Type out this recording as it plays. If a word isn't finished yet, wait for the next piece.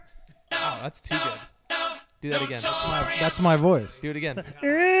Wow, that's too good. Do that again. That's my voice. Do it again.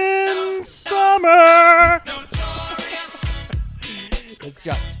 In summer.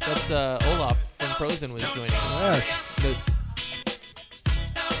 That's Olaf from Frozen was joining us. Yes.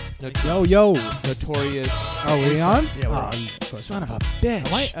 Yo. Notorious. Are we on? Yeah, we're on. Son of a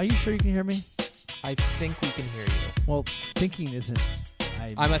bitch. Are you sure you can hear me? I think we can hear you. Well, thinking isn't.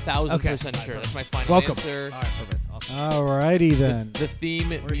 I'm 1,000% sure. That's my final answer. All right, perfect. Awesome. Alrighty then. The theme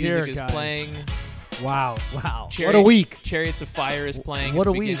music here, is guys. playing. Wow. What a week. Chariots of Fire is playing. What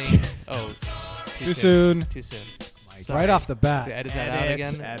at a the week. beginning. Oh, Too soon. Too soon. Right off the To bat. edit that out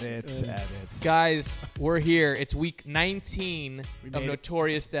again. Edits. Guys, we're here. It's week 19 of made it.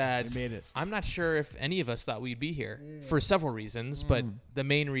 Notorious Dads. We made it. I'm not sure if any of us thought we'd be here for several reasons, but the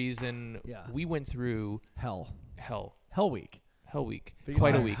main reason we went through Hell week. Hell week. Biggest Quite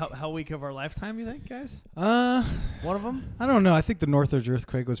a hell- week. Hell week of our lifetime, you think, guys? One of them? I don't know. I think the Northridge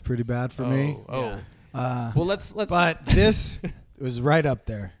earthquake was pretty bad for me. Oh. Yeah. Well, let's. But this was right up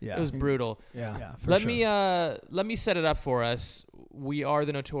there. Yeah. It was brutal. Yeah. For Let sure. me set it up for us. We are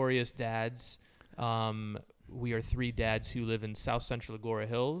the Notorious Dads. We are three dads who live in South Central Agora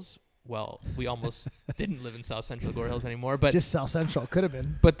Hills. Well, we almost didn't live in South Central Agora Hills anymore, but Just South Central. Could have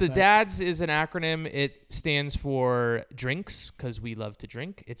been. But the DADS is an acronym. It stands for drinks because we love to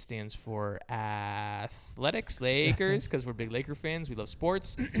drink. It stands for athletics, Lakers, because we're big Laker fans. We love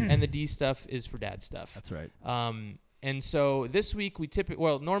sports. And the D stuff is for dad stuff. That's right. And so this week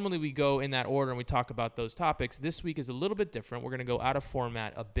normally we go in that order and we talk about those topics. This week is a little bit different. We're going to go out of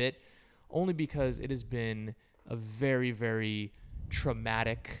format a bit only because it has been a very, very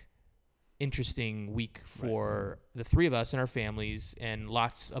traumatic, interesting week for the three of us and our families and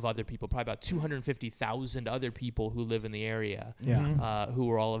lots of other people, probably about 250,000 other people who live in the area, who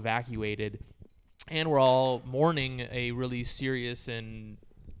were all evacuated. And we're all mourning a really serious and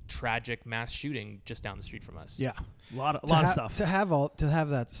tragic mass shooting just down the street from us. Yeah. A lot of stuff. To have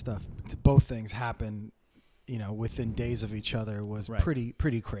that stuff, both things happen, within days of each other was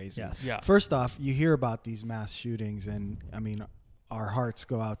pretty crazy. Yes. Yeah. First off, you hear about these mass shootings and our hearts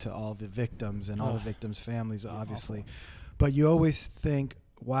go out to all the victims and all the victims' families, obviously. But you always think,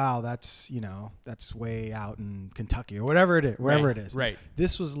 wow, that's way out in Kentucky or whatever it is, wherever it is. Right.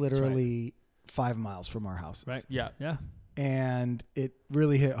 This was literally 5 miles from our houses. Right. Yeah. Yeah. And it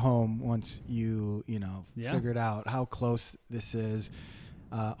really hit home once you figured out how close this is.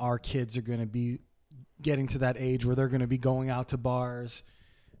 Our kids are going to be getting to that age where they're going to be going out to bars.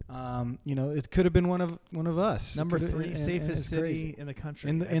 It could have been one of us. Number 3 safest city in the country.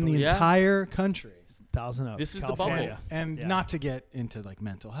 In the entire country. Thousand Oaks. This is California. the bubble. And not to get into like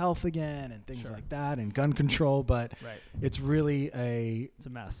mental health again and things like that and gun control, but it's really it's a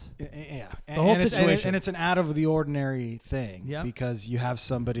mess. Yeah. The whole situation. And it's an out of the ordinary thing because you have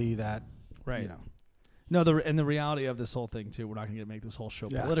somebody that, No, the reality of this whole thing too. We're not going to make this whole show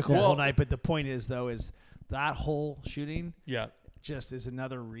political Well, all night, but the point is though is that whole shooting just is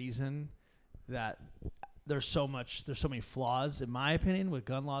another reason that there's so many flaws in my opinion with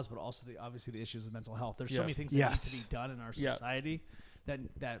gun laws, but also obviously the issues of mental health. There's so many things that need to be done in our society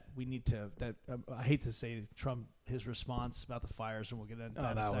that we need to. I hate to say Trump his response about the fires, and we'll get into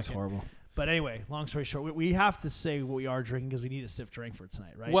that in a second. was horrible. But anyway, long story short, we have to say what we are drinking because we need a stiff drink for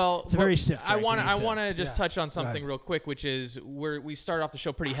tonight, right? Well, it's a very stiff drink. I want to just touch on something real quick, which is we start off the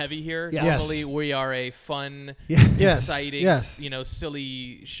show pretty heavy here. Yes. Normally we are a fun, exciting,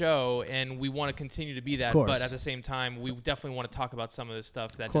 silly show, and we want to continue to be that. But at the same time, we definitely want to talk about some of the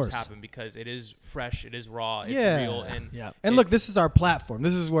stuff that just happened because it is fresh, it is raw, it's real, and look, this is our platform.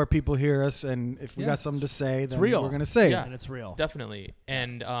 This is where people hear us, and if we got something to say, then we're going to say it. And it's real, definitely.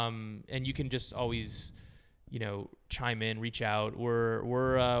 And you can just always, chime in, reach out.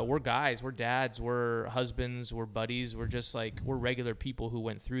 We're guys, we're dads, we're husbands, we're buddies. We're just we're regular people who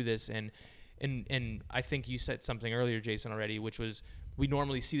went through this. And I think you said something earlier, Jason, already, which was we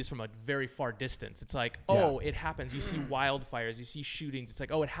normally see this from a very far distance. It's like, it happens. You see wildfires, you see shootings. It's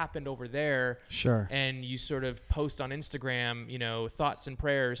like, it happened over there. Sure. And you sort of post on Instagram, thoughts and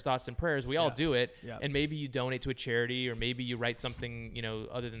prayers. We all do it. Yeah. And maybe you donate to a charity or maybe you write something,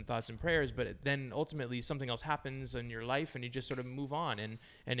 other than thoughts and prayers, but then ultimately something else happens in your life and you just sort of move on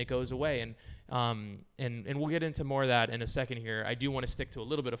and it goes away. And we'll get into more of that in a second here. I do want to stick to a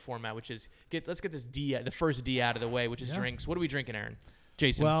little bit of format, which is let's get the first D out of the way, which is drinks. What are we drinking, Aaron?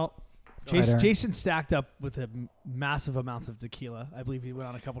 Jason. Well, Jason stacked up with a massive amounts of tequila. I believe he went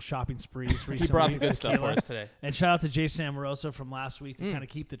on a couple shopping sprees recently. He brought the good stuff for us today. And shout out to Jason Amoroso from last week to kind of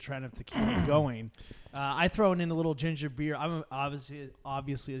keep the trend of tequila going. I throw in the little ginger beer. I'm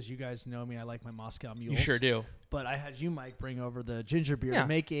obviously, as you guys know me, I like my Moscow Mules. You sure do. But I had you, Mike, bring over the ginger beer to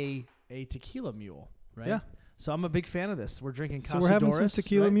make a a tequila mule, right? Yeah. So I'm a big fan of this. We're drinking Casadores. So we're having some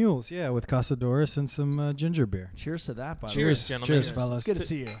tequila right? mules, with Casadores and some ginger beer. Cheers to that, by the way. Cheers, gentlemen. Cheers, fellas. It's good to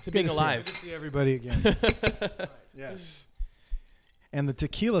see you. To being alive. Good to see everybody again. Yes. And the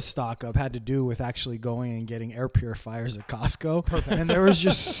tequila stock up had to do with actually going and getting air purifiers at Costco. Perfect. And there was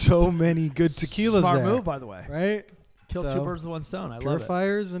just so many good tequilas Smart there. move, by the way. Right? Kill two birds with one stone. I love it.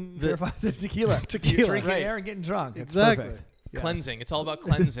 Purifiers and Purifiers and tequila. Tequila. Drinking Right. air and getting drunk. It's Exactly. perfect. Yes. Cleansing. It's all about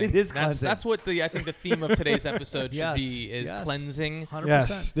cleansing. It is cleansing. That's what I think the theme of today's episode should Yes. be is Yes. cleansing. 100%.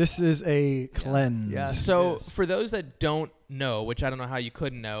 Yes, this is a cleanse. Yes. So It is. for those that don't know, which I don't know how you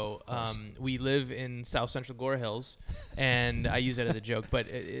couldn't know, we live in South Central Agora Hills, and I use that as a joke, but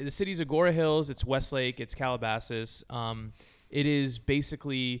the city's Agora Hills, it's Westlake, it's Calabasas. It is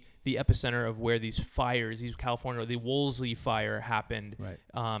basically the epicenter of where these fires, the Woolsey fire happened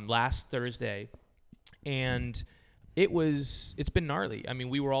last Thursday. And it's been gnarly. I mean,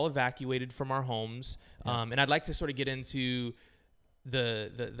 we were all evacuated from our homes. And I'd like to sort of get into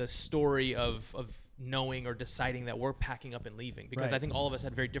the story of knowing or deciding that we're packing up and leaving, because I think all of us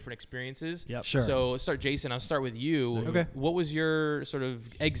had very different experiences. Yep. Sure. So Jason, I'll start with you. Okay. What was your sort of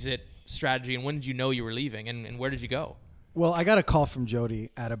exit strategy, and when did you know you were leaving, and where did you go? Well, I got a call from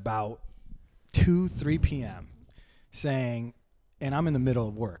Jody at about 3 p.m. saying, and I'm in the middle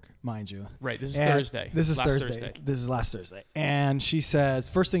of work, mind you. Right. This is And Thursday. This is Last Thursday. This is last Thursday. And she says,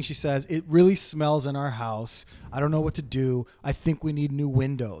 first thing she says, it really smells in our house. I don't know what to do. I think we need new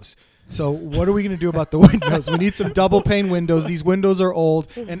windows. So what are we going to do about the windows? We need some double pane windows. These windows are old.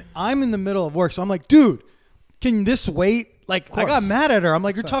 And I'm in the middle of work. So I'm like, dude, can this wait? Like, I got mad at her. I'm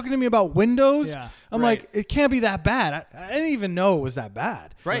like, you're talking to me about windows? Yeah. I'm like, it can't be that bad. I didn't even know it was that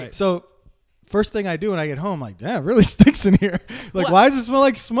bad. Right. So first thing I do when I get home, I'm like, damn, it really stinks in here. Like, why does it smell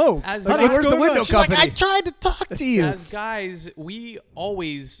like smoke? As Like, honey, what's where's the going window on? She's like, company? I tried to talk to you. As guys, we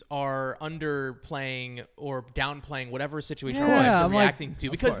always are underplaying or downplaying whatever situation our Yeah, wives are I'm like, reacting to,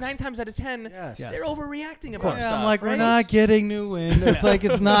 because course. 9 times out of 10, Yes. they're overreacting about Yeah, stuff. I'm like, right? we're not getting new windows. It's like,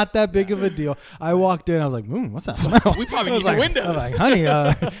 it's not that big of a deal. I walked in, I was like, what's that smell? We probably I was need new like, windows. I was like,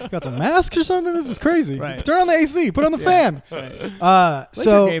 honey, got some masks or something? This is crazy. Right. Turn on the AC, put on the fan. Winter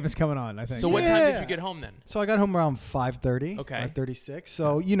So game is coming on, I think. So what time did Yeah. you get home then? I got home around 5:30. Okay. 5:36.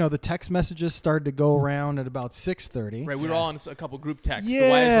 So, the text messages started to go around at about 6:30. Right, we were all on a couple group texts. The Yeah.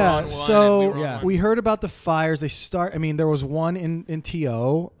 wives were on one, So and we were on one. we heard about the fires. There was one in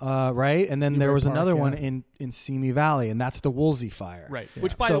TO, right? And then there Newbury was Park, another yeah. one in Simi Valley, and that's the Woolsey fire. Right. Yeah.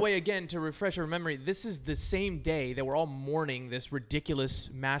 Which, by So- the way, again, to refresh our memory, this is the same day that we're all mourning this ridiculous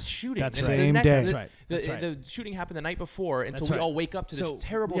mass shooting. That's It's right. the Same next- day. the- That's right. The, That's right. the shooting happened the night before, and That's so we right. all wake up to this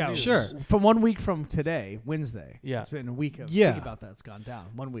terrible news. Sure. From 1 week from today, Wednesday. Yeah. It's been a week of Yeah. think about that. It's gone down.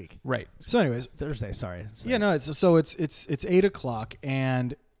 1 week. Right. So, anyways, Thursday, sorry. yeah, no, it's 8:00,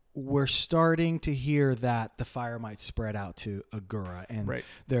 and we're starting to hear that the fire might spread out to Agora, and Right.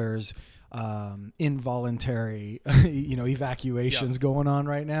 there's involuntary, evacuations going on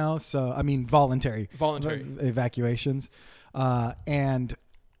right now. So, I mean, voluntary evacuations, and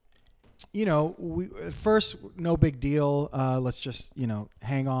we at first no big deal. Let's just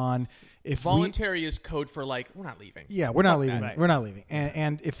hang on. If Voluntary is code for we're not leaving. we're not leaving. Right. We're not leaving.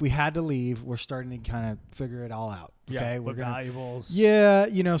 And if we had to leave, we're starting to kind of figure it all out. Okay, We're valuables.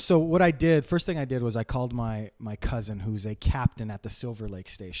 So what I did, first thing I did was I called my cousin, who's a captain at the Silver Lake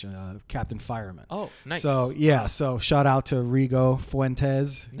Station, captain fireman. Oh, nice. So shout out to Rigo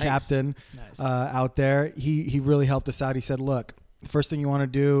Fuentes, Nice. captain, Nice. out there. He really helped us out. He said, look, the first thing you want to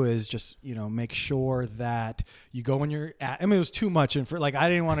do is just, make sure that you go in your it was too much. And I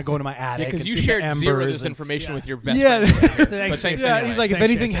didn't want to go into my attic. because and you see the shared zero of embers this and- information with your best Yeah. friend. But Thanks, thanks Jason. anyway. He's like, if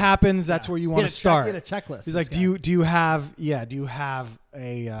Thanks, anything Jason. happens, that's where you want to start. Get a checklist. He's like, do you have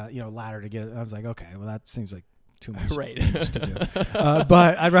a ladder to get it? I was like, okay, well that seems like too much, Right. too much to do.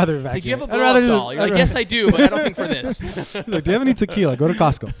 But I'd rather evacuate. It's like, you have a I'd rather blow-up doll. You're like, yes, I do, but I don't think for this. He's like, do you have any tequila? Go to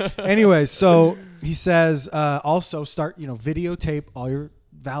Costco. Anyways, so he says, also start, videotape all your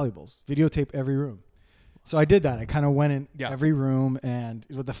valuables. Videotape every room. So I did that. I kind of went in every room, and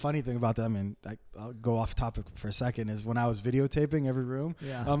the funny thing about them, and I'll go off topic for a second, is when I was videotaping every room,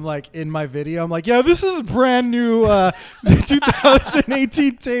 I'm like, in my video, I'm like, this is a brand new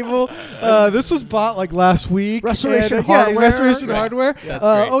 2018 table. This was bought last week. Restoration And, hardware. restoration Right. hardware. That's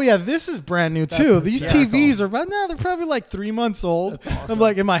great. Oh yeah, this is brand new too. These hysterical. TVs are they're probably 3 months old. That's awesome. I'm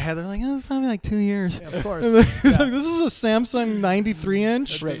like, in my head, they're like, it's probably 2 years. Yeah, of course. It's like, this is a Samsung 93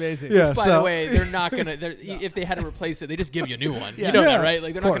 inch. That's amazing. Yeah. By the way, they're not going to, if they had to replace it, they just give you a new one. You know that, right?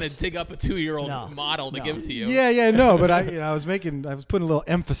 Like, they're not going to dig up a 2-year-old model to give to you. No, but I was putting a little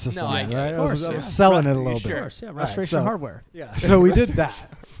emphasis on it, right? I was selling it a little Sure. bit. Yeah, restoration hardware. Yeah, so we did that.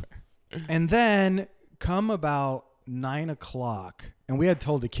 And then come about 9 o'clock, and we had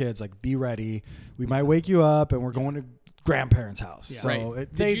told the kids, like, be ready. We might wake you up, and we're going to grandparents' house. Yeah. So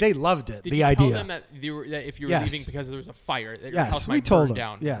they loved it. Did the you idea. tell them that if you were leaving because there was a fire, that your house we might told burn them.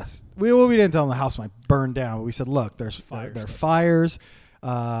 down? Yes, we didn't tell them the house might burn down. But we said, look, there are fires.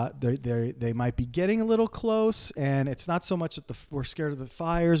 They might be getting a little close, and it's not so much that we're scared of the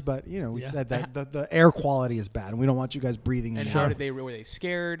fires, but we said that the air quality is bad, and we don't want you guys breathing in. And how were they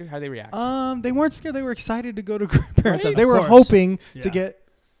scared? How did they react? They weren't scared. They were excited to go to grandparents' house. They were hoping to get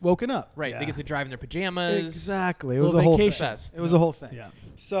woken up. Right. Yeah. They get to drive in their pajamas. Exactly. It was a whole thing. Fest. It was a whole thing. Yeah.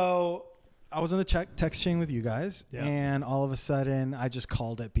 So I was in the text chain with you guys, and all of a sudden I just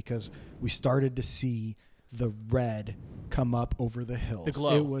called it because we started to see the red come up over the hills. The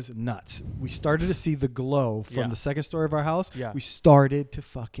glow. It was nuts. We started to see the glow from the second story of our house. Yeah. We started to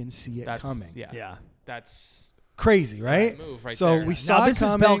fucking see it coming. Yeah. That's crazy, right? Move right so there. we saw this it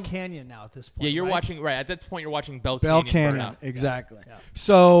coming. is Bell Canyon now at this point. Yeah, you're right? watching at that point. You're watching Bell Canyon, burn out. exactly. Yeah.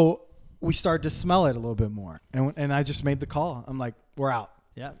 So we started to smell it a little bit more, and I just made the call. I'm like, we're out.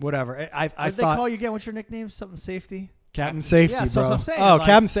 Yeah. Whatever. I What did they call you again? What's your nickname? Something safety? Captain Safety, yeah, so bro. that's what I'm saying. Oh, like,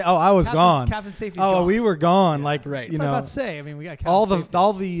 Captain Safety. Oh, I was gone. Captain Safety's oh, gone. we were gone. Yeah. Like, right. you That's know, what I'm about to say. I mean, we got Captain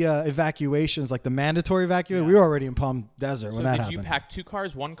all the evacuations, like the mandatory evacuation. We were already in Palm Desert when that happened. So did you pack 2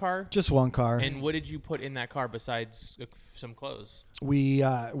 cars, 1 car? Just 1 car. And what did you put in that car besides some clothes? We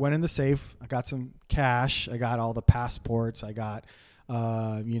went in the safe. I got some cash. I got all the passports. I got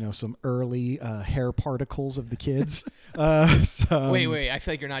some early hair particles of the kids. Wait. I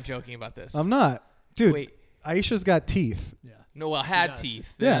feel like you're not joking about this. I'm not. Dude, wait. Aisha's got teeth. Yeah. No, well, had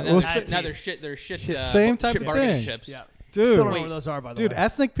teeth. Yeah. Now they're shit. They're shit. Same type shit of bargaining thing. chips. Yeah. Dude. Still don't know where those are, by the way. Dude,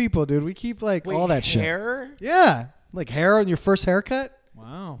 ethnic people, dude. We keep all that hair? shit. Yeah. Like hair on your first haircut?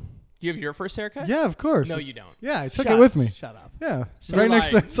 Wow. Do you have your first haircut? Yeah, of course. No, you don't. Yeah, I took it with me. Shut up. Yeah. So right next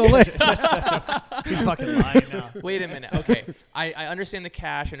to Soleil's. He's fucking lying now. Wait a minute. Okay. I understand the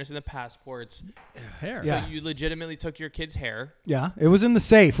cash. I understand the passports. Hair. So you legitimately took your kid's hair. Yeah. It was in the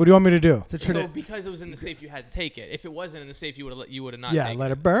safe. What do you want me to do? So because it was in the safe, you had to take it. If it wasn't in the safe, you would have not taken it. Let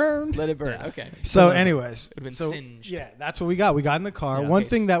it burn. Let it burn. Yeah. Okay. So anyways. It would have been singed. Yeah, that's what we got. We got in the car. Yeah. One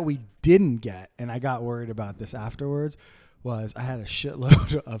thing that we didn't get, and I got worried about this afterwards, was I had a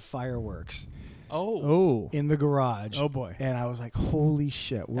shitload of fireworks. Oh. In the garage. Oh boy. And I was like, holy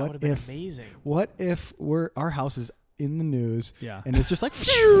shit. That would have been amazing. What if our house is in the news? Yeah. And it's just like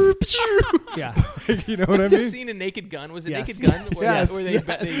yeah. You know what I mean? Seen a Naked Gun? Was it Yes. Naked Gun?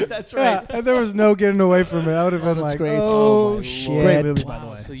 Yes. That's Yeah, right. and there was no getting away from it. I would have been like, great. oh, my shit. Lord. Great movie, by the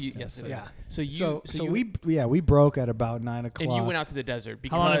way. So you, yes, it is. Yeah. So we broke at about 9 o'clock. and you went out to the desert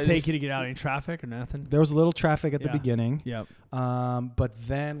because How long did it take you to get out? Any traffic or nothing? There was a little traffic at the Yeah. beginning. Yep. But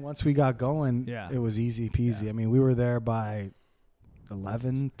then once we got going, it was easy peasy. Yeah. I mean, we were there by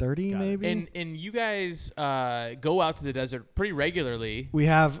 11:30 maybe. And you guys go out to the desert pretty regularly. We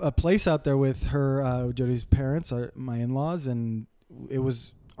have a place out there with her, Jody's parents, my in-laws, and it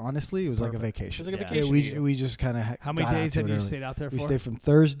was honestly like a vacation. It was like a Yeah. vacation. We just kind of How many days have you stayed out there for? We stayed from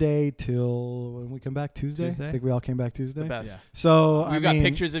Thursday till when we come back Tuesday. I think we all came back Tuesday. The best. Yeah. So We got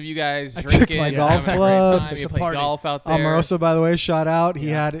pictures of you guys I drinking, took my having golf a great clubs. time. You It's a played party. golf out there. Omaroso, by the way, shout out.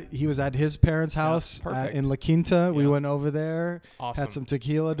 Yeah. He was at his parents' house perfect. in La Quinta. We Yeah. went over there, Awesome. had some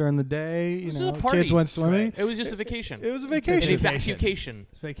tequila during the day. It was You know, just a party. kids went That's swimming. right. It was just a vacation. It was a An vacation. evacuation.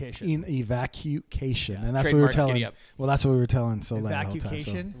 It's vacation. In evacuation, Yeah. and that's what we were Trademark, telling. giddy up. Well, that's what we were telling Soleil.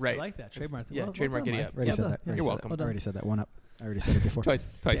 Evacuation. Right. I like that. Trademark. Yeah, Well trademark done, giddy Mike. up. Already Yeah. said that. You're welcome. Already said that. One up. I already said it before. Twice.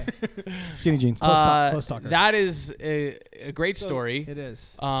 Skinny jeans. Close talker. That is a great story. It is.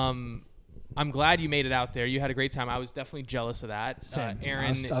 I'm glad you made it out there. You had a great time. I was definitely jealous of that. Same.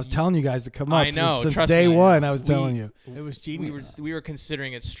 Aaron, I was telling you guys to come up. I know, Since trust day me. one, I was telling you. It was genius. we were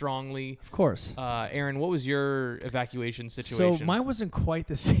considering it strongly. Of course. Aaron, what was your evacuation situation? So mine wasn't quite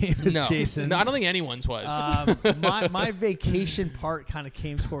the same as Jason's. No, I don't think anyone's was. My vacation part kind of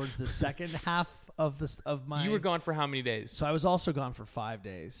came towards the second half of my. You were gone for how many days? So I was also gone for 5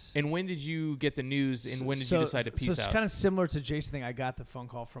 days. And when did you get the news? And when did you decide to peace so out? it's kind of similar to Jason's thing. I got the phone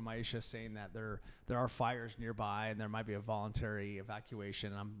call from Aisha saying that there are fires nearby and there might be a voluntary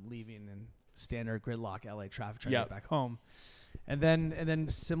evacuation. I'm leaving in standard gridlock LA traffic trying to get back home. And then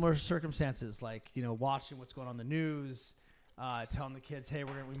similar circumstances, like watching what's going on in the news. telling the kids, hey,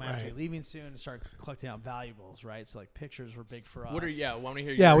 we might have to be leaving soon, and start collecting out valuables, right? So like pictures were big for us. What are I want to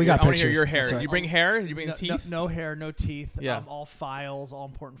hear. Yeah, we got I want to pictures. hear your hair. Right. You bring hair? You bring teeth? No hair, no teeth. Yeah. All files, all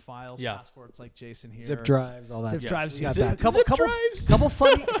important files, Yeah. passports, like Jason here. Zip drives, all that. Zip drives. We got Zip that.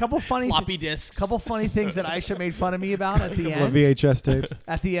 couple funny floppy disks. couple funny things that Aisha made fun of me about at the Couple of end. VHS tapes.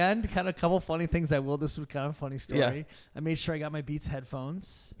 At the end, kind of couple funny things. This was kind of a funny story. Yeah. I made sure I got my Beats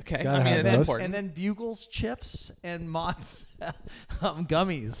headphones. Okay. Gotta I mean, have that's those. important. And then Bugles, chips, and Mott's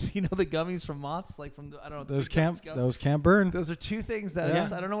gummies. You know the gummies from Mott's, like from the, I don't know. Those can't burn. Those are two things that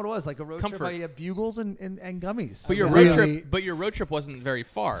I don't know what it was. Like a road Comfort. trip, you have Bugles and gummies. But your road trip wasn't very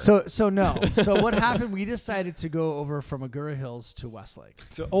far. So no. So what happened? We decided to go over from Agoura Hills to Westlake.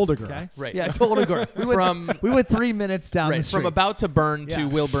 It's an older girl. Okay. Right. Yeah, it's older girl. We went 3 minutes down the street. From about to burn to Yeah.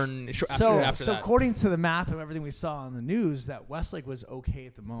 Wilburn after So that. according to the map and everything we saw on the news, that Westlake was okay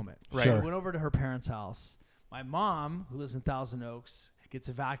at the moment. Right. So Sure. we went over to her parents' house. My mom, who lives in Thousand Oaks, gets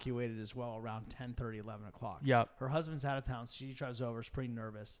evacuated as well around 10:30, 11 o'clock. Yep. Her husband's out of town. So she drives over. Is pretty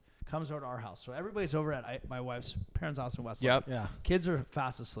nervous. Comes over to our house. So everybody's over at my wife's parents' house in Westlake. Yep. Yeah. Kids are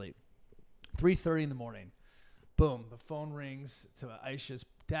fast asleep. 3:30 in the morning. Boom. The phone rings to Aisha's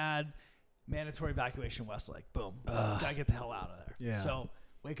dad. Mandatory evacuation Westlake. Boom. Gotta get the hell out of there. Yeah. So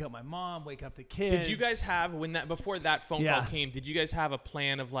wake up my mom, wake up the kids. Did you guys have before that phone call came? Did you guys have a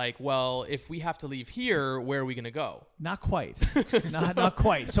plan of like, well, if we have to leave here, where are we gonna go? Not quite. not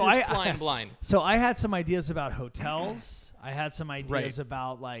quite. So I flying blind. So I had some ideas about hotels. I had some ideas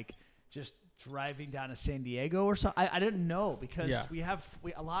about like just driving down to San Diego or something. I didn't know because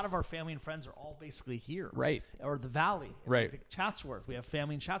a lot of our family and friends are all basically here. Right. Or the valley. Right. Like Chatsworth. We have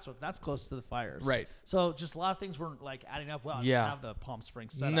family in Chatsworth. That's close to the fires. Right. So just a lot of things weren't like adding up. Well, I Yeah. didn't have the Palm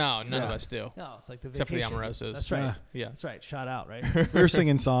Springs setup. No, none of us do. No, it's like the Except for the vacation. Amorosos. That's right. Yeah. That's right. Shout out, right? We were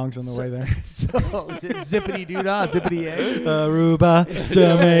singing songs on the way there. So zippity doo dah, zippity a. Aruba,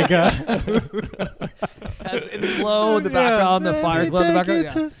 Jamaica. As in the glow in the background, the fire glow in the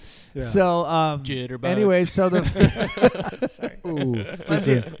background. Yeah. So, Jitterbug. anyway, so the Ooh, too reminds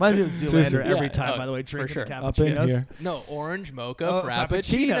soon. me of Zoolander every Yeah, time. By the way, drinking sure. the Up in cappuccinos. here. No, orange mocha Oh,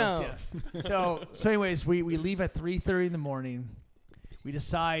 frappuccino. yes. So anyways, we leave at 3:30 in the morning. We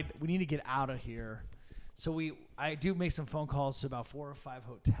decide we need to get out of here. So I do make some phone calls to about 4 or 5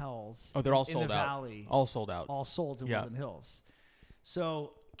 hotels. Oh, they're all in sold the out. Valley. All sold out. All sold in Yeah. Woodland Hills.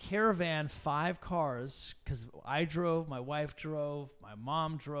 So caravan, 5 cars, because I drove, my wife drove, my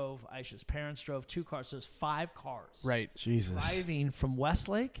mom drove, Aisha's parents drove, 2 cars. So there's 5 cars. Right. Jesus. Driving from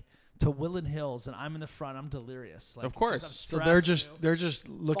Westlake to Woodland Hills, and I'm in the front. I'm delirious. Like, Of course. I'm So stressed, they're just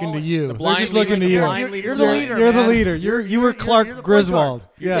looking Falling. to you. The They're blind just looking to leader, you. the blind leader. You're the leader. You're the man. leader. You were Clark you're the point Griswold.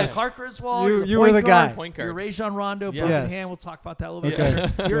 guard. Yes. Yeah, Clark Griswold. You- you're you were the guy. Point You're guard. Rajon Rondo, Yeah. both in Yes. hand. We'll talk about that a little bit. Okay.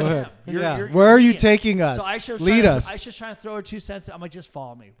 later. You're Go him. ahead. You're- you're Where are you me. taking us? So Aisha's Lead trying us. Aisha's trying to throw her 2 cents. I'm like, just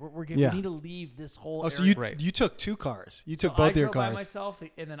follow me. We Yeah. need to leave this whole Oh, so area. Right. you took 2 cars. You took So both I your drove by cars. myself,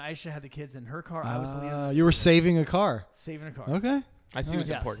 and then Aisha had the kids in her car. I was leading. You were saving a car. Saving a car. Okay. I see what's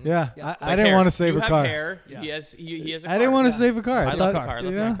Yes. important. Yeah. Yeah. It's I like didn't hair. want to save you a have car. Hair. Yes. He has a car. I didn't want to Yeah. save a car. I love thought, car. I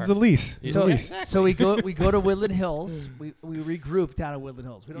love you my know, car. it's a lease. It's So, a lease. Exactly. so we go to Woodland Hills. We regroup down at Woodland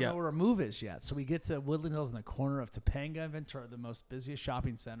Hills. We don't Yeah. know where our move is yet. So we get to Woodland Hills in the corner of Topanga and Ventura, the most busiest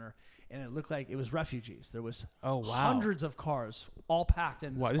shopping center, and it looked like it was refugees. There was hundreds of cars all packed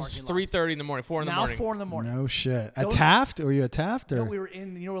in. Wow, this this is parking lot. 3:30 in the morning, 4 in the morning. Now 4 in the morning. No shit. At Don't- Taft? Were you at Taft? Or? No, we were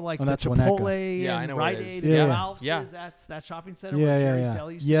in, like Oh, the that's Chipotle Winnetka. Yeah, I and know where it Rite is. Aid Yeah. and Ralph's. Yeah. That's that shopping center Yeah, where yeah, Jerry's yeah.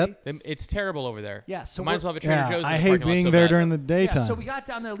 Deli used Yep. to be. It's terrible over there. Yeah, so might as well have a Trader Yeah, Joe's. in I the hate parking lot being so there bad. during the daytime. Yeah, so we got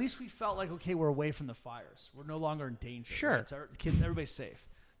down there. At least we felt like, okay, we're away from the fires. We're no longer in danger. Sure. Right? So the kids, everybody's safe.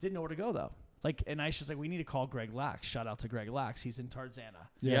 Didn't know where to go, though. Like, and Aisha's like, we need to call Greg Lax. Shout out to Greg Lax. He's in Tarzana.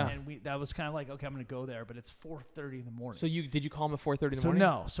 Yeah. And that was kind of like, okay, I'm going to go there, but it's 4:30 in the morning. So did you call him at 4:30 in the So morning?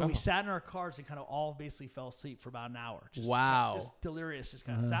 no. So we Oh. sat in our cars and kind of all basically fell asleep for about an hour. Just, Wow. Just delirious. Just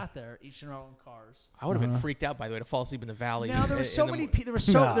kind of sat there, each in our own cars. I would have been freaked out, by the way, to fall asleep in the valley. Now there were so many people.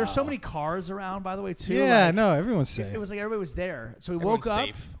 There's so many cars around, by the way, too. Yeah, like, no, everyone's safe. It was like everybody was there. So we Everyone's woke up,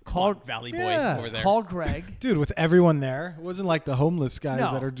 safe. called Valley Boy Yeah. over there. called Greg. Dude, with everyone there, it wasn't like the homeless guys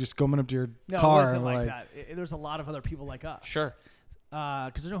No. that are just coming up to your No, car. it wasn't and like that. There's a lot of other people like us. Sure.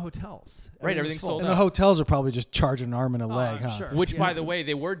 Because there's no hotels. Right, Everything's everything's full. sold And out. the hotels are probably just charging an arm and a Oh, leg, I'm huh? sure. Which, Yeah. by the way,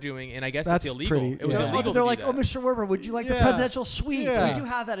 they were doing, and I guess That's it's illegal. pretty- It was yeah. illegal. They're to like, do oh, that. Mr. Werber, would you like the Yeah. presidential suite? Yeah. We do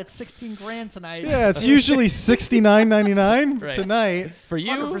have that at $16,000 tonight. Yeah, it's usually $69.99 Right. tonight. For you,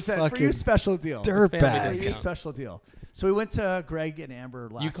 100% for you, fucking special deal. Family For you, Dirtbags. discount. special deal. So we went to Greg and Amber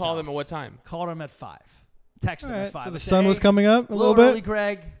last you called them house. at what time? Called them at 5. Text them All at right, 5. so the I said, sun was "Hey, coming up a little early, bit.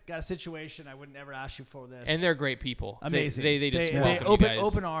 Greg. Got a situation. I would never ask you for this. And they're great people. Amazing. They just they welcome open you guys.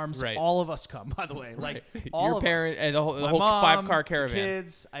 open arms. Right. All of us come, by the way. Like Right. all Your of parents us. and the whole My mom, 5-car caravan. the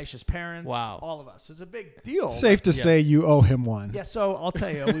kids, Aisha's parents. Wow. All of us. It's a big deal. Safe to say you owe him one. Yeah. So I'll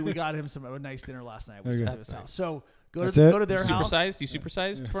tell you, we got him a nice dinner last night. We Okay. sat at his house. So go That's to it? go to their house. Supersized? You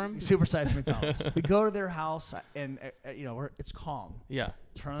supersized for him? Supersized McDonald's. We go to their house and it's calm. Yeah.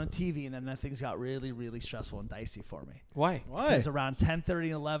 Turn on the TV and then things got really, really stressful and dicey for me. Why? Because around 10:30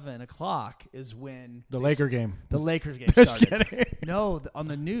 and 11 o'clock is when The Laker game. the Lakers game Just started. kidding. No, on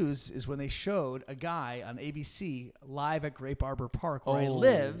the news is when they showed a guy on ABC live at Grape Arbor Park where I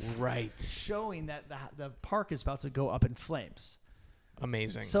live, right. showing that the park is about to go up in flames.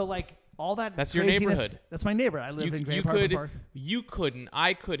 Amazing. So like all that That's your craziness- neighborhood. That's my neighbor. I live in Grape Arbor Park. You couldn't.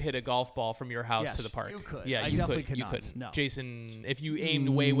 I could hit a golf ball from your house Yes, to the park. you could. Yeah, I you definitely could. could You not. could. No. Jason, if you aimed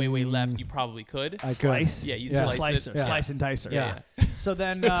way, way, way left, you probably could. I could. Slice. Yeah, you'd Yeah. slice Slicer, it. slice and dicer. Yeah. So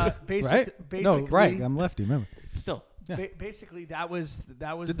then, basically, Right? No, right. I'm lefty, remember. Still, basically that was.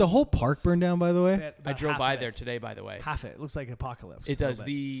 Did the whole park burn down, by the way? I drove by there today, by the way. Half it. It looks like apocalypse. It a does.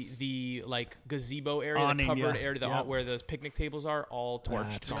 little bit. The like gazebo area, Awning, the covered yeah. area, Yeah. where the picnic tables are, all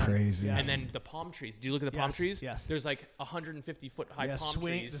torched. That's gone. crazy. Yeah. And then the palm trees. Do you look at the palm Yes, trees? yes. There's like 150-foot high Yeah, palm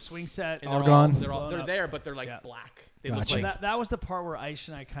trees. the swing set. And All they're gone? They're Blown up. there, but they're like Yeah. black. They Gotcha. look like that was the part where Aisha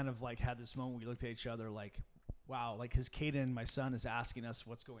and I kind of like had this moment where we looked at each other like, wow, like his Caden, my son, is asking us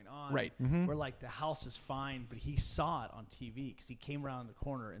what's going on. Right. Mm-hmm. We're like, the house is fine, but he saw it on TV because he came around the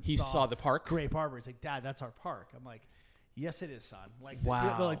corner and he saw the park. Grape Arbor. He's like, Dad, that's our park. I'm like, yes, it is, son. Like,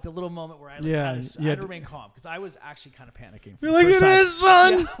 Wow. like the little moment where I, like, Yeah, I had to remain calm because I was actually kind of panicking. for You're the like, first it time. is,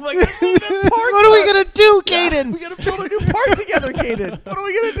 son. Yeah, I'm like, what What are we going to do, Caden? We got to build a new park together, Caden. What are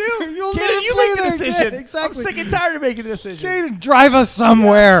we going to do? You'll Caden, never you play make the there decision. again. Exactly. I'm sick and tired of making decisions. Caden, drive us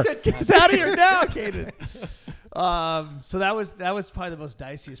somewhere. Get us out of here now, Caden. So that was probably the most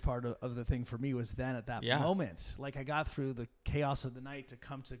diciest part of the thing for me was then at that moment. Like I got through the chaos of the night to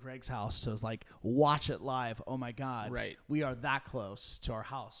come to Greg's house. So it's like, watch it live. Oh my God. Right. We are that close to our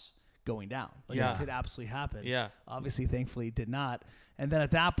house going down. Like Yeah. it could absolutely happen. Yeah. Obviously, thankfully it did not. And then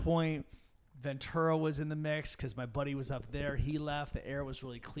at that point, Ventura was in the mix because my buddy was up there. He left. The air was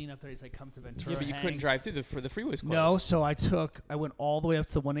really clean up there. He's like, come to Ventura. Yeah, but you hang. couldn't drive through the freeways closed. No, so I went all the way up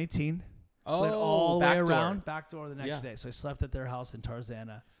to the 118. Oh, Went all the way back door. around, back door the next Yeah. day. So I slept at their house in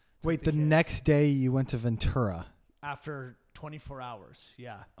Tarzana. Wait, the the kids. next day you went to Ventura. After 24 hours,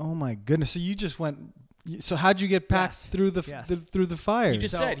 yeah. Oh my goodness! So you just went. So how'd you get back Yes. through the, Yes. through the fires? You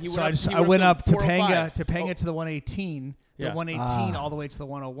just said he went up. I went up to Topanga, 405. to the 118, the Yeah. 118 all the way to the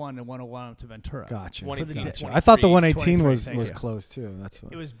 101, and 101 up to Ventura. Gotcha. 118 Gotcha. to I thought the 23, 118 was 23, closed too. That's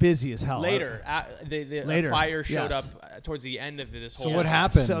what. It was busy as hell. Later, the Later, fire showed yes. up towards the end of this So whole. what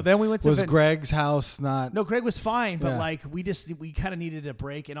happened? So then we went to was Greg's house not? No, Greg was fine, but Yeah. like we kind of needed a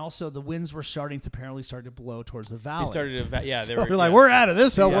break, and also the winds were starting to blow towards the valley. They started to. Yeah, they were. We're like, we're out of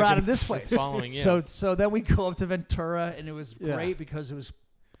this. So yeah. we're out of this place. following you. So then we go up to Ventura, and it was Yeah. great because it was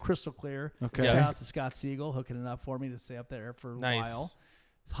crystal clear. Okay. Shout out to Scott Siegel hooking it up for me to stay up there for a Nice. while.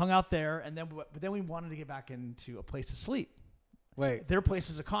 Hung out there, and then we wanted to get back into a place to sleep. Wait. Their place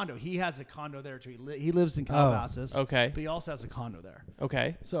is a condo. He has a condo there too. He lives in Calabasas. Okay. But he also has a condo there.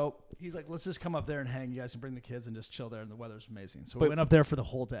 Okay. So he's like, let's just come up there and hang. You guys can bring the kids and just chill there, and the weather's amazing. So But- we went up there for the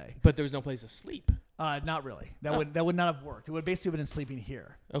whole day. But there was no place to sleep. Not really. That would not have worked. It would basically have been sleeping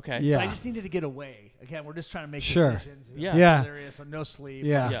here. Okay. Yeah. But I just needed to get away. Again, we're just trying to make Sure. decisions. Yeah. Yeah. Hilarious, so no sleep.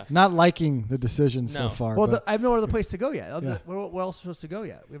 Yeah. Yeah. Not liking the decision so No. far. Well, but, I have no other place to go yet. Yeah. Where else are we supposed to go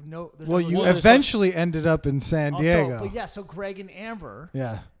yet? We have no. There's well, no you Well, there's eventually ended up in San Diego. Also, but yeah. So Greg and Amber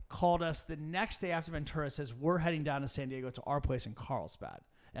Yeah. called us the next day after Ventura. Says we're heading down to San Diego to our place in Carlsbad,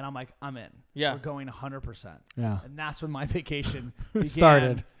 and I'm like, I'm in. Yeah. We're going 100%. Yeah. And that's when my vacation began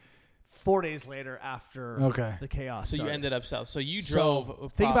Started. 4 days later after Okay. the chaos. So you started. ended up south. So you So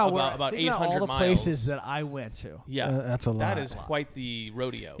drove think about about think 800 about all the miles. places that I went to. Yeah. That's a lot. That is quite the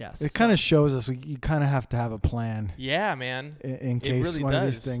rodeo. Yes. It kind of shows us you kind of have to have a plan Yeah, man. in It case really one of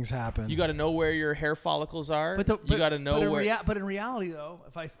these does. things happen. You got to know where your hair follicles are. You got to know where. But in reality, though,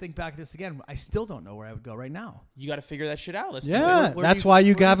 if I think back this again, I still don't know where I would go right now. You got to figure that shit out. Let's do Yeah. it. Where That's do why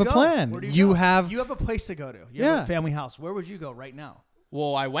you where do have a go? plan. Where do You go? have- you have a place to go to. You Yeah. have a family house. Where would you go right now?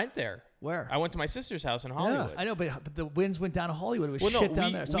 Well, I went there. Where? I went to my sister's house in Hollywood. I know, but the winds went down to Hollywood. It was Well, no, shit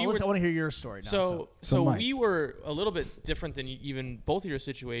down there. So I want to hear your story now. So Mike. we were a little bit different than even both of your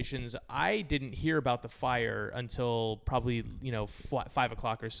situations. I didn't hear about the fire until probably 5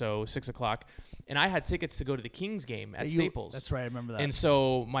 o'clock or so, 6 o'clock, and I had tickets to go to the Kings game at Staples. That's right, I remember that. And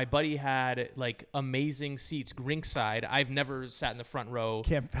so my buddy had like amazing seats, rinkside. I've never sat in the front row.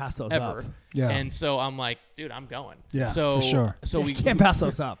 Can't pass those ever. up. Yeah. And so I'm like, dude, I'm going. Yeah, so, for sure. So we can't pass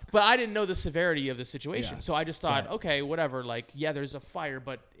those up. But I didn't know the severity of the situation. Yeah. So I just thought, Right. okay, whatever. Like, yeah, there's a fire,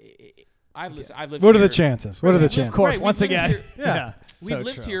 but I've lived What are here. the chances? What are the chances? Of course, Right, once we've lived again. here- Yeah. We've So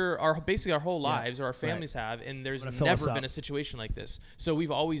lived true. here basically our whole lives, or our families Right. have, and there's I'm gonna fill us never up. been a situation like this. So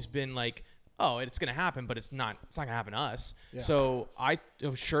we've always been like, oh, it's going to happen, but it's not going to happen to us. Yeah. So I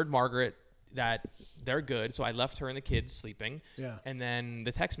assured Margaret that they're good. So I left her and the kids sleeping. Yeah. And then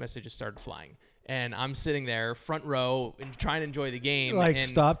the text messages started flying. And I'm sitting there front row and trying to enjoy the game. Like, and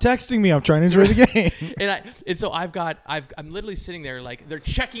stop texting me. I'm trying to enjoy the game. and so I'm literally sitting there like they're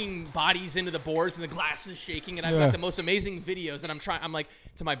checking bodies into the boards and the glass is shaking and I've got the most amazing videos and I'm like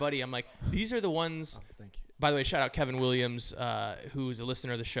to my buddy, I'm like, these are the ones. Thank you. By the way, shout out Kevin Williams, who's a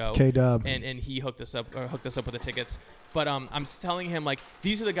listener of the show. K-Dub. And he hooked us up with the tickets. But I'm telling him like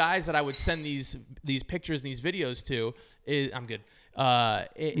these are the guys that I would send these pictures and these videos to. I'm good.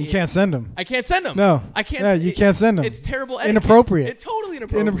 You can't send them. I can't send them. No. I can't. Yeah, you can't send them. It's terrible etiquette. Inappropriate. It's totally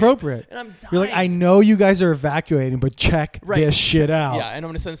inappropriate. Inappropriate. And I'm dying. You're like, I know you guys are evacuating, but check this shit out. Yeah, and I'm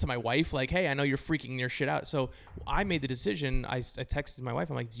going to send this to my wife like, hey, I know you're freaking your shit out. So I made the decision. I texted my wife.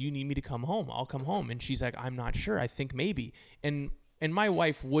 I'm like, do you need me to come home? I'll come home. And she's like, I'm not sure. I think maybe. And my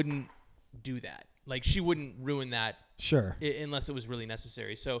wife wouldn't do that. Like, she wouldn't ruin that. Sure. Unless it was really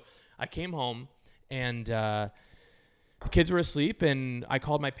necessary. So I came home and the kids were asleep and I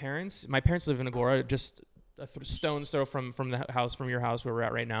called my parents. My parents live in Agora, just a stone's throw from the house, from your house where we're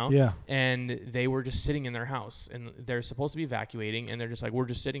at right now. Yeah. And they were just sitting in their house and they're supposed to be evacuating and they're just like, we're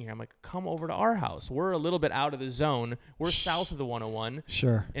just sitting here. I'm like, come over to our house. We're a little bit out of the zone. We're south of the 101.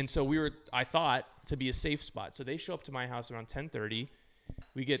 Sure. And so I thought to be a safe spot. So they show up to my house around 10:30.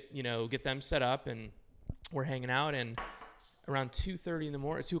 We get them set up and we're hanging out, and around 2:30 in the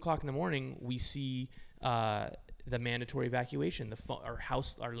morning, 2 o'clock in the morning, we see the mandatory evacuation. Our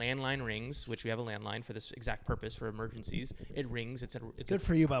landline rings, which we have a landline for this exact purpose for emergencies. It rings. It's good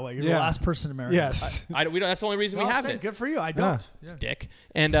for you, by the way. You're the last person in America. Yes. That's the only reason we have it. Good for you. I don't. Yeah. Dick.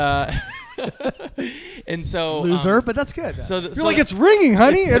 And and so loser, but that's good. You're like, it's ringing,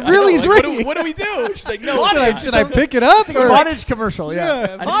 honey. It really is ringing. What do we do? She's like, no. Should I pick it up? It's like a Vonage commercial.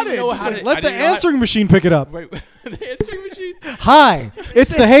 Yeah. I didn't know how to, let the answering machine pick it up. Right, the answering machine. Hi,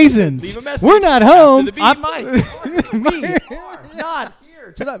 it's the Hazens. Leave a message. We're not home. I'm not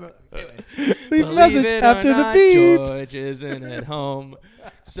here tonight. Leave a message after the beep. George isn't at home.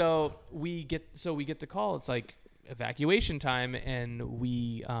 So we get the call. It's like evacuation time, and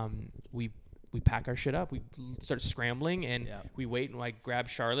we pack our shit up. We start scrambling, and we wait, and I grab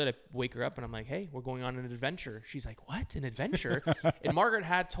Charlotte. I wake her up, and I'm like, hey, we're going on an adventure. She's like, what? An adventure? And Margaret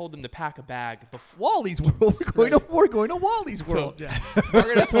had told them to pack a bag before. Wally's World. We're going to Wally's World. So,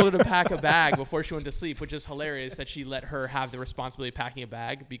 Margaret had told her to pack a bag before she went to sleep, which is hilarious that she let her have the responsibility of packing a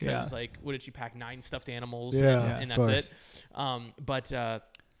bag because, like, what did she pack? 9 stuffed animals, and that's it.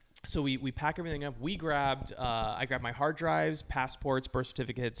 So we pack everything up. I grabbed my hard drives, passports, birth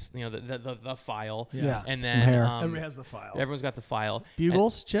certificates, the file. Yeah. And then everybody has the file. Everyone's got the file.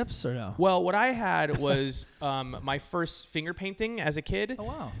 Bugles, chips, or no? Well, what I had was my first finger painting as a kid. Oh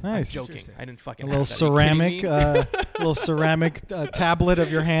wow, nice. I'm joking. I didn't fucking. A little ceramic, tablet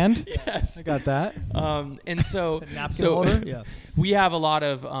of your hand. Yes, I got that. And so napkin holder. Yeah. We have a lot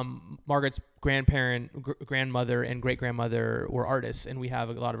of Margaret's grandmother and great grandmother were artists, and we have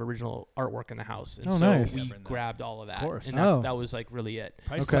a lot of original artwork in the house. And nice. We grabbed all of that. Of course. And that was like really it.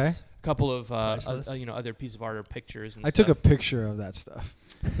 Priceless. Okay. A couple of other pieces of art or pictures and I stuff. took a picture of that stuff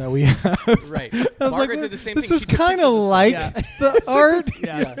that we have. Right. I was Margaret like, did the same this thing. is kind of like the art.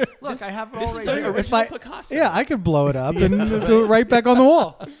 Yeah. Look, I have it all This is right like here. original Picasso. Yeah, I could blow it up and do it right back on the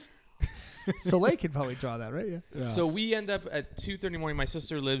wall. Soleil could probably draw that, right? Yeah. So we end up at 2:30 in the morning. My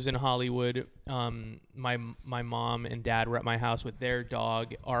sister lives in Hollywood. My mom and dad were at my house with their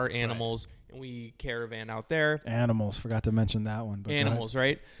dog, our animals, and we caravan out there. Animals. Forgot to mention that one. But Animals,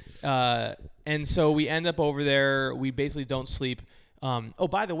 right? And so we end up over there. We basically don't sleep.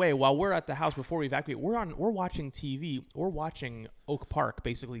 By the way, while we're at the house before we evacuate, we're watching TV. We're watching Oak Park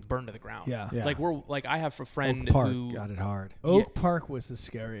basically burn to the ground. Yeah. Like I have a friend Oak Park who got it hard. Oak Park was the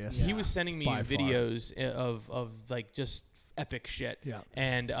scariest. He was sending me videos of like just epic shit. Yeah.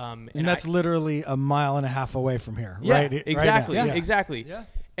 And that's literally a mile and a half away from here. Yeah, right? Exactly. Right now. Exactly. Yeah.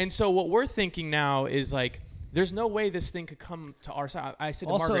 And so what we're thinking now is like, there's no way this thing could come to our side. I said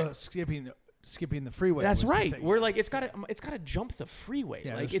to also Margaret, skipping the freeway. That's right. We're like, it's got to jump the freeway.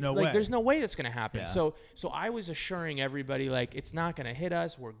 Yeah, like there's no way. there's no way that's gonna happen. Yeah. So I was assuring everybody like it's not gonna hit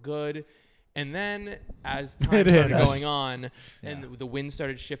us. We're good. And then as time started going on and the wind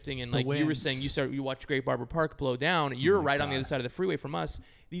started shifting and like you were saying, you watched Great Barber Park blow down. You're right on the other side of the freeway from us.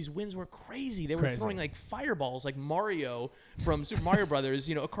 These winds were crazy. They were throwing like fireballs, like Mario from Super Mario Brothers,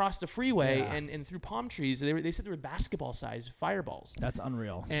 across the freeway and through palm trees. They said they were basketball-sized fireballs. That's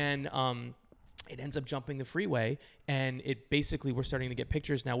unreal. And it ends up jumping the freeway, and it basically we're starting to get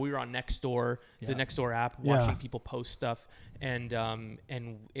pictures now. We were on Nextdoor, the Nextdoor app, watching people post stuff, and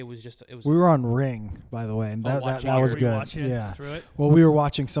it was We were on Ring, by the way, and that was good. Yeah. Through it? Well, we were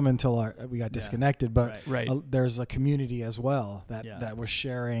watching some until we got disconnected, but Right. There's a community as well that was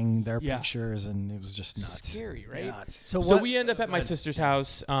sharing their pictures, and it was just nuts. Scary, right? Nuts. So we end up at my sister's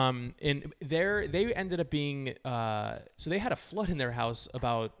house, and they ended up being so they had a flood in their house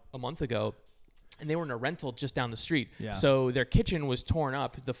about a month ago. And they were in a rental just down the street. Yeah. So their kitchen was torn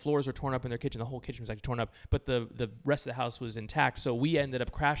up. The floors were torn up in their kitchen. The whole kitchen was actually torn up. But the rest of the house was intact. So we ended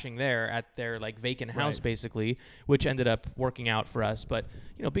up crashing there at their like vacant house, basically, which ended up working out for us. But,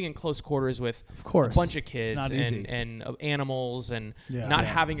 being in close quarters with a bunch of kids and animals and not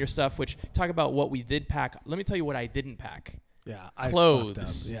having your stuff, which talk about what we did pack. Let me tell you what I didn't pack. Yeah,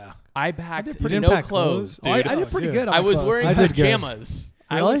 clothes. I packed no pack clothes, dude. I did pretty good. I was wearing pajamas.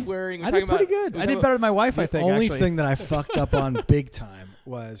 Really? I was wearing. I did pretty good. I did better than my wife, I think. The only thing that I fucked up on big time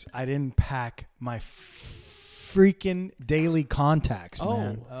was I didn't pack my freaking daily contacts,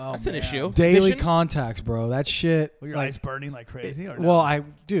 man. Oh, that's an issue. Daily contacts, bro. That shit. Were your eyes burning like crazy? Or no? Well,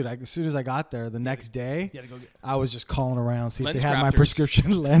 as soon as I got there the next day, I was just calling around, see if they had my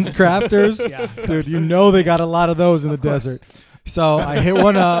prescription lens crafters. Dude, they got a lot of those in the desert. So I hit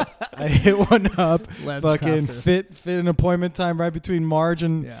one up. Fucking fit an appointment time right between Marge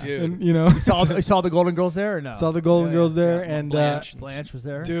and You saw the Golden Girls there or no? Saw the Golden Girls there and Blanche was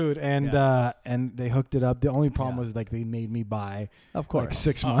there, dude. And they hooked it up. The only problem was like they made me buy, of course, like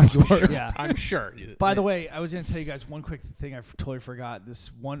 6 months worth. Yeah, I'm sure. By the way, I was going to tell you guys one quick thing. I totally forgot.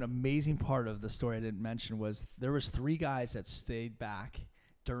 This one amazing part of the story I didn't mention was there was 3 guys that stayed back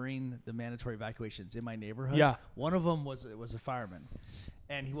during the mandatory evacuations in my neighborhood. Yeah. One of them was a fireman,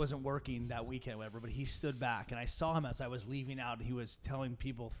 and he wasn't working that weekend, whatever, but he stood back, and I saw him as I was leaving out, and he was telling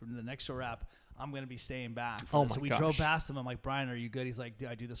people from the Nextdoor app, I'm going to be staying back. So we drove past him. I'm like, Brian, are you good? He's like,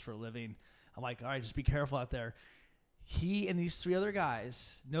 I do this for a living. I'm like, all right, just be careful out there. He and these 3 other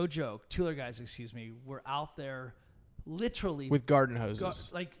guys, no joke, 2 other guys, were out there literally with garden hoses.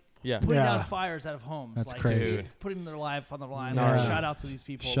 Putting out fires out of homes. That's crazy. Putting their life on the line. Yeah. Shout out to these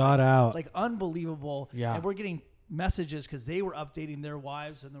people. Shout out. Like, unbelievable. Yeah. And we're getting messages because they were updating their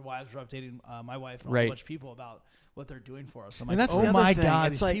wives, and their wives were updating my wife and a whole bunch of people about what they're doing for us. I'm like, that's oh my God,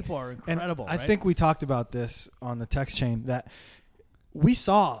 it's these people are incredible. I think we talked about this on the text chain that we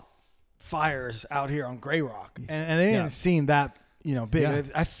saw fires out here on Grey Rock, and they didn't seem that big. Yeah.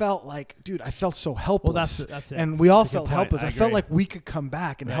 I felt like, dude, I felt so helpless. Well, that's it. And we all felt helpless. I felt like we could come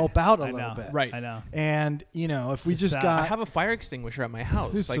back and help out a little bit. Right. I know. And, if we just got... I have a fire extinguisher at my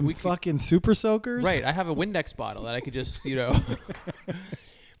house. Like some fucking super soakers. Right. I have a Windex bottle that I could just,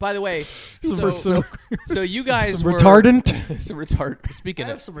 By the way, so you guys were... retardant? Some retardant. Speaking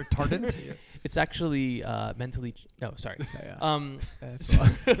of... some retardant. It's actually mentally... No, sorry.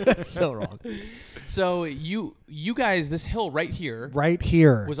 That's so wrong. So you guys, this hill right here...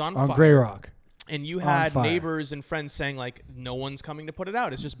 was on fire. Grey Rock. And you had neighbors and friends saying, like, no one's coming to put it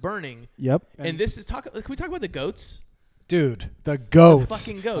out. It's just burning. Yep. And this is... Can we talk about the goats? Dude, the goats.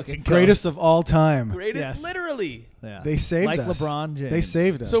 The fucking goats. Greatest of all time. Greatest, literally. Yeah. They saved like us. LeBron James. They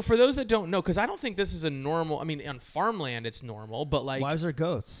saved us. So for those that don't know, because I don't think this is a normal, on farmland it's normal, but like... Why is there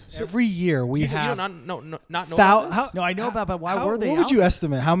goats? So every year we have... You not know about this? No, I know about, but why were they What would you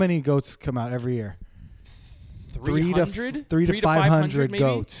estimate? How many goats come out every year? 300? 300 to 500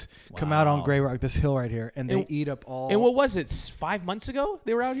 goats Wow. come out on Grey Rock, this hill right here, and they eat up all... And what was it, 5 months ago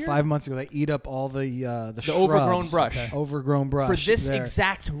they were out here? 5 months ago. They eat up all the shrubs. overgrown brush. Okay. Overgrown brush. For this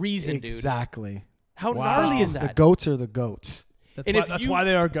exact reason, dude. Exactly. How gnarly is that? The goats are the goats. That's why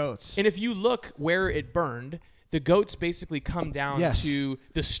they are goats. And if you look where it burned, the goats basically come down to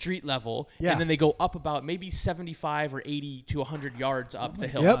the street level, and then they go up about maybe 75 or 80 to 100 yards up the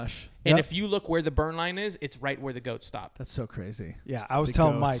hill. Gosh. And if you look where the burn line is, it's right where the goats stop. That's so crazy. Yeah, I was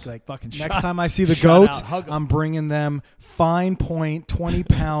telling goats. Mike, like, Fucking next time I see the goats, I'm bringing them fine point,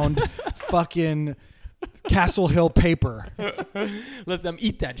 20-pound fucking Castle Hill paper. Let them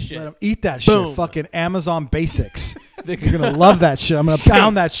eat that shit. Let them eat that shit. Fucking Amazon Basics. You're gonna love that shit. I'm gonna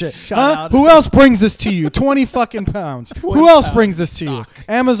pound that shit. Huh? Who else brings this to you? 20 fucking pounds. Who else brings this to you?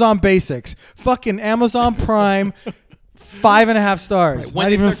 Amazon Basics. Fucking Amazon Prime. 5.5 stars. Right. When not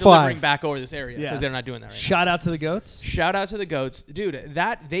they even start delivering 5. back over this area because they're not doing that right Shout out to the goats. Shout out to the goats, dude.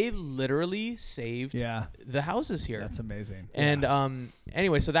 That they literally saved the houses here. That's amazing. And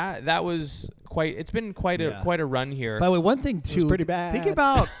anyway, so that was quite. It's been quite a run here. By the way, one thing too. It was pretty bad. Think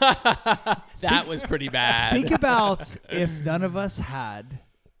about that was pretty bad. Think about if none of us had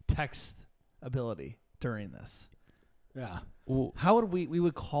text ability during this. Yeah. How would we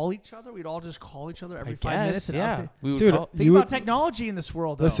would call each other? We'd all just call each other every 5 minutes. And yeah. Think about technology in this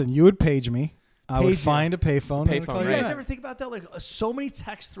world, though. Listen, you would page me. I would find a payphone. Payphone, Do you right. guys ever think about that? Like, so many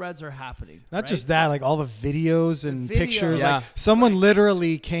text threads are happening. Not just that, like all the videos and pictures. Yeah. Like someone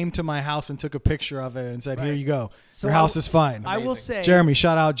literally came to my house and took a picture of it and said, "Here you go. So Your house is fine." I will say, Jeremy,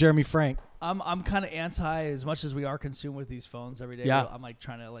 shout out Jeremy Frank. I'm kind of anti, as much as we are consumed with these phones every day. Yeah. I'm like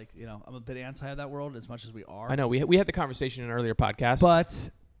trying to I'm a bit anti of that world as much as we are. I know we had the conversation in an earlier podcast, but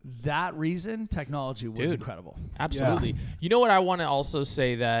that reason, technology was incredible. Absolutely. Yeah. You know what I want to also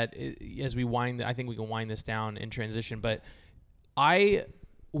say that as we I think we can wind this down and transition, but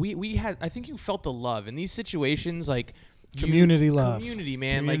we had, I think you felt the love in these situations, like community love. Community,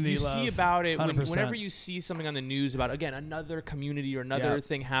 man. Community like you love. see about it whenever 100%. you see something on the news about, again, another community or another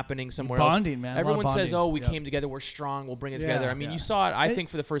thing happening somewhere bonding, else. Man. Everyone says, bonding. "Oh, we came together. We're strong. We'll bring it together." I mean, you saw it. I think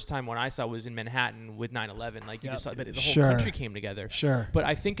for the first time when I saw it was in Manhattan with 9/11. Like you just saw that the whole country came together. Sure. But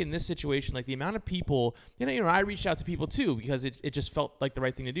I think in this situation, like the amount of people, you know, I reached out to people too because it just felt like the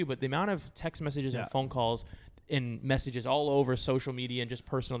right thing to do. But the amount of text messages and phone calls and messages all over social media and just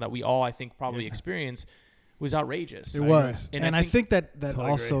personal that we all, I think, probably experience was outrageous. It was. And I think that totally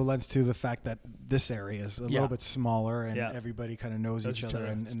also agree. lends to the fact that this area is a little bit smaller and everybody kind of knows each other.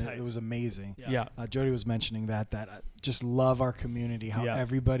 And it was amazing. Yeah. Jody was mentioning that I just love our community, how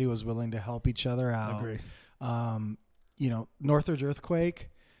everybody was willing to help each other out. Agreed. You know, Northridge earthquake,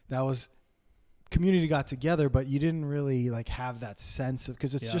 that was community got together, but you didn't really like have that sense of,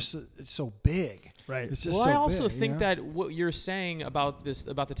 because it's just it's so big. Right. It's just well, so I also big, think that what you're saying about this,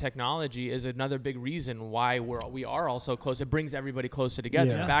 about the technology, is another big reason why we are all so close. It brings everybody closer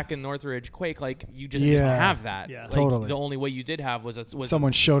together. Yeah. Back in Northridge quake, like you just didn't have that. Yeah. Like, Totally. The only way you did have was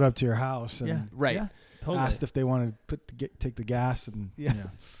someone showed up to your house and right. Totally. asked if they wanted to take the gas and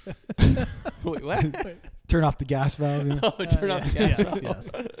Wait, what? turn off the gas valve. You know? Turn off the gas valve.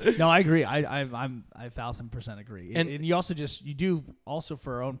 Yes. No, I agree. I 1,000% agree. And you also you do also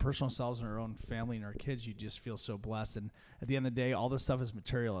for our own personal selves and our own family and our kids, you just feel so blessed. And at the end of the day, all this stuff is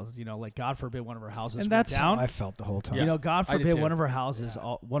material. You know, like God forbid one of our houses and that's down. how I felt the whole time. You know, God forbid one of our houses,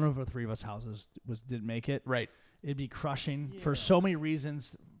 one of the three of us houses didn't make it. Right. It'd be crushing for so many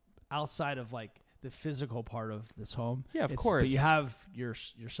reasons outside of like the physical part of this home. Yeah, of course. But you have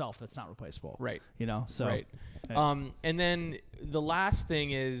yourself that's not replaceable. Right. You know, so. Right. And then the last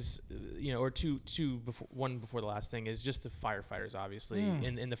thing is, you know, or one before the last thing is just the firefighters, obviously,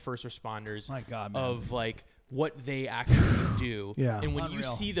 and the first responders. My God, man. Of like what they actually do. Yeah. And when you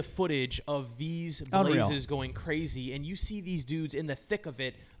see the footage of these blazes going crazy, and you see these dudes in the thick of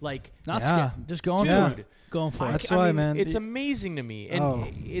it, like just going for it. Going for it. That's why, man. It's amazing to me.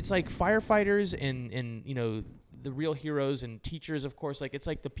 And it's like firefighters and you know, the real heroes and teachers, of course. Like, it's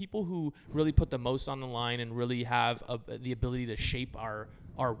like the people who really put the most on the line and really have the ability to shape our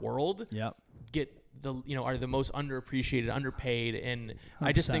world. Yep. Are the most underappreciated, underpaid, and 100%.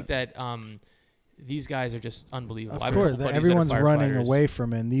 I just think that these guys are just unbelievable. Of course, everyone's running away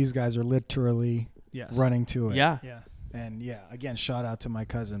from it, and these guys are literally running to it. Yeah. And again, shout out to my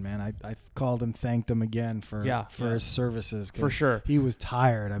cousin, man. I called him, thanked him again for his services. For sure. He was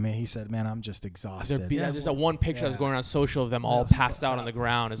tired. I mean, he said, man, I'm just exhausted. There's that one picture that was going around social of them all passed out on the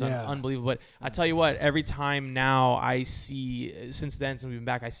ground. It's unbelievable. But I tell you what, every time now I see, since we've been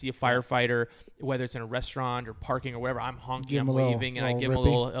back, I see a firefighter, whether it's in a restaurant or parking or wherever, I'm honking, I'm waving, and I give him a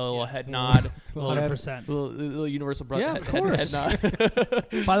little head nod. 100%. Little universal brother. Yeah, of course. Head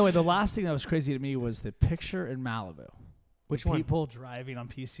nod. By the way, the last thing that was crazy to me was the picture in Malibu. Which one? People driving on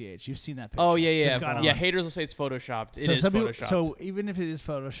PCH. You've seen that picture. Oh, yeah. Haters will say it's photoshopped. It is photoshopped. So even if it is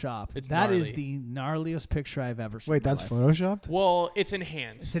photoshopped, that is the gnarliest picture I've ever seen. Wait, that's photoshopped? Well, it's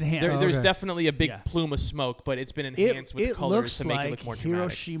enhanced. It's enhanced. There's definitely a big plume of smoke, but it's been enhanced with colors to make it look more dramatic.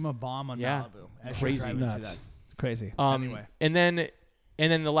 Hiroshima bomb on Malibu. Crazy. Nuts. Crazy. Anyway. And then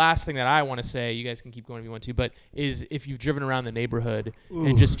the last thing that I want to say, you guys can keep going if you want to, but is if you've driven around the neighborhood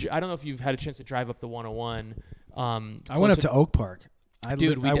and I don't know if you've had a chance to drive up the 101. I went up to Oak Park. I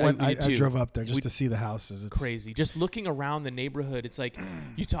drove up there just to see the houses. It's crazy. Just looking around the neighborhood, it's like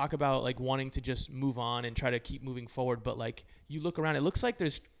you talk about like wanting to just move on and try to keep moving forward, but like you look around, it looks like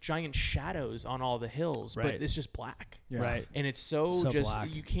there's giant shadows on all the hills, but it's just black. Yeah. Right. And it's so just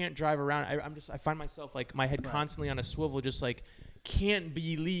black. You can't drive around. I find myself like my head constantly on a swivel, just like can't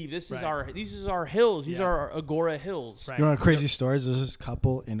believe this is our hills. These are our Agora hills. Right. You know, crazy stories. There's this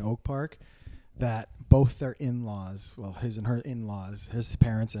couple in Oak Park that both their in-laws, well, his and her in-laws, his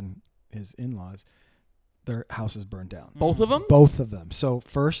parents and his in-laws, their houses burned down. Both of them? Both of them. So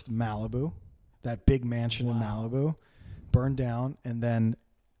first Malibu, that big mansion in Malibu, burned down, and then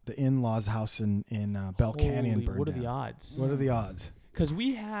the in-laws' house in Bell Canyon burned down. What are the odds? What are the odds? Because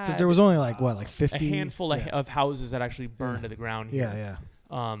there was only like 50? A handful of houses that actually burned to the ground here.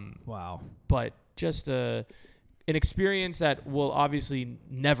 Yeah. Wow. But just an experience that we'll obviously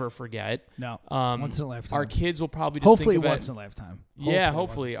never forget. No. Once in a lifetime. Our kids will probably just hopefully think of once in a lifetime.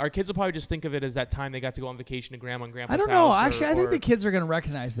 Hopefully. Our kids will probably just think of it as that time they got to go on vacation to grandma and grandpa's house. I house. don't know. Actually, I think the kids are going to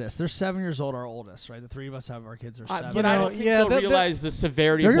recognize this. They're 7 years old, our oldest, right? The three of us have our kids are 7. But I don't think they'll realize the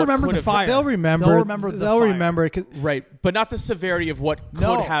severity of what remember could the have fire. They'll remember it. Right. But not the severity of what could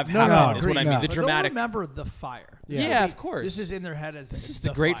have happened is what I mean. The dramatic. They'll remember the fire. Yeah, of course. This is in their head as this is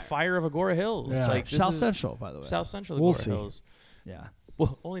the great fire of Agora Hills. Yeah. Like South Central, by the way. South Central We'll Agora see. Hills. Yeah.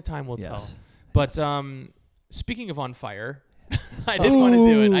 Well, only time will tell. Yes. But speaking of on fire, I didn't want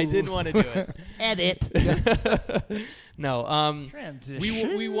to do it. I didn't want to do it. Edit. No.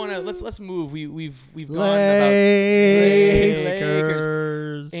 Transition. We want to let's move. We've gone Lakers. about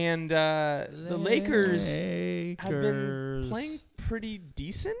Lakers, and the Lakers have been playing pretty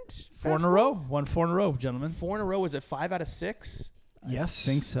decent. 4 in a row. Won 4 in a row, gentlemen. 4 in a row. Was it 5 out of 6? Yes,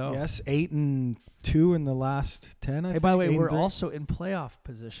 I think so. Yes, 8-2 in the last 10. Hey, by the way, we're also in playoff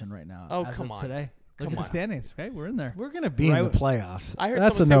position right now. Oh, as come of on. today. Look at the standings. Okay, we're in there. We're gonna be in the playoffs. I heard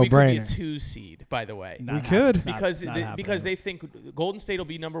that's a someone say we no-brainer. could be a 2 seed. By the way, We could. because they think Golden State will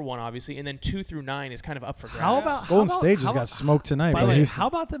be number 1, obviously, and then 2 through 9 is kind of up for grabs. How about Golden State just got smoked tonight? By the way, how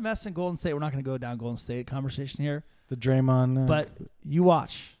about the mess in Golden State? We're not going to go down Golden State conversation here. The Draymond, but you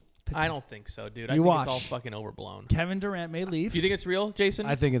watch. I don't think so, dude. I think it's all fucking overblown. Kevin Durant may leave. Do you think it's real, Jason?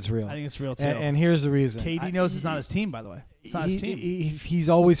 I think it's real. I think it's real too. And here's the reason. KD knows it's not his team, by the way. It's not his team. He's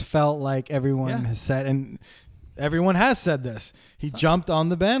always felt like everyone has said, and everyone has said this. He jumped on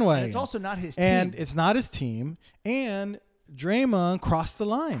the bandwagon. And it's also not his team. And it's not his team. And Draymond crossed the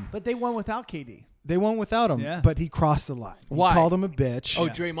line. But they won without KD. They won without him, but he crossed the line. Why? He called him a bitch. Oh,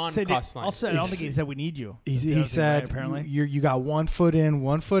 Draymond crossed the line. Also, I don't think he said we need you. He said, apparently. You got 1 foot in,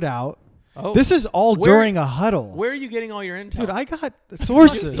 1 foot out. Oh. This is all during a huddle. Where are you getting all your intel? Dude, I got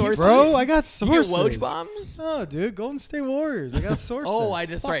sources, bro. I got sources. You get Woj bombs? Oh, dude, Golden State Warriors. I got sources.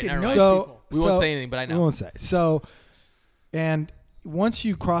 That's right. We won't say anything, but I know. We won't say. So, and once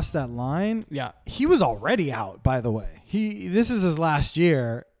you cross that line, he was already out, by the way. This is his last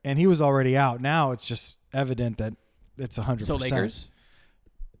year, and he was already out. Now it's just evident that it's 100%. So Lakers?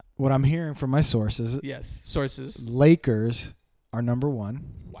 What I'm hearing from my sources. Yes, sources. Lakers are number 1.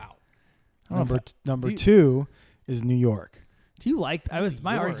 Wow. Number 2 is New York. Do you like?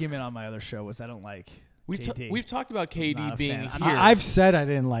 My argument on my other show was I don't like KD. We've talked about KD being here. I've said I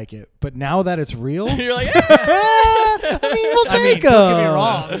didn't like it, but now that it's real, you're like, I mean, we'll take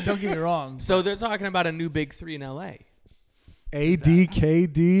him. Don't get me wrong. So they're talking about a new big 3 in LA. AD,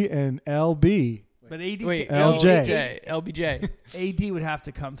 KD, and LB. But AD, LBJ. AD would have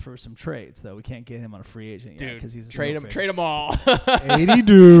to come through some trades, though. We can't get him on a free agent yet because he's trade him all. AD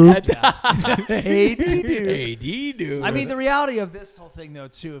dude. AD dude. I mean, the reality of this whole thing, though,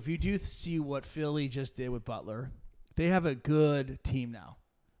 too, if you do see what Philly just did with Butler, they have a good team now,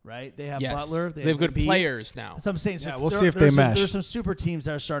 right? They have Butler. They have good players now. That's what I'm saying. So we'll see if they mesh. There's some super teams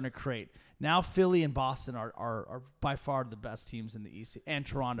that are starting to create. Now Philly and Boston are by far the best teams in the East, and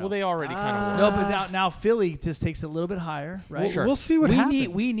Toronto. Well, they already kind of were. No, but now Philly just takes a little bit higher, right? We'll see what happens.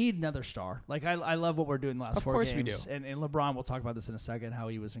 We need another star. Like I love what we're doing the last 4 games. Of course we do. And LeBron, we'll talk about this in a second, how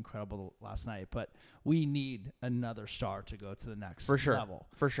he was incredible last night. But we need another star to go to the next level.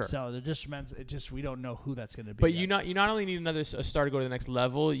 For sure. So we don't know who that's going to be. But you not only need a star to go to the next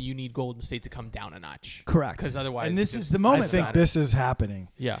level, you need Golden State to come down a notch. Correct. Because otherwise, and this is the moment. I think this is happening.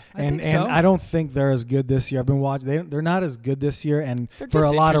 Yeah. And I don't think they're as good this year. I've been watching. They're not as good this year, and for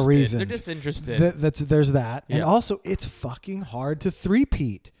a lot of reasons. They're disinterested. There's that, and also it's fucking hard to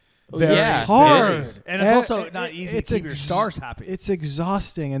three-peat. Very hard, and it's also not easy to keep your stars happy. It's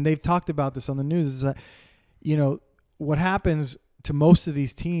exhausting, and they've talked about this on the news. Is that what happens to most of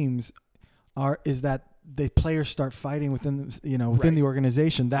these teams is that the players start fighting within the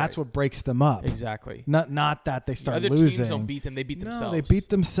organization. That's what breaks them up. Exactly. Not that they start other losing. Teams don't beat them; they beat themselves. No, they beat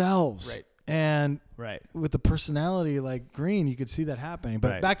themselves. Right. And with the personality like Green, you could see that happening.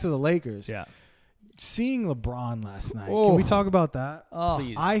 But back to the Lakers. Yeah. Seeing LeBron last night. Can we talk about that? Oh,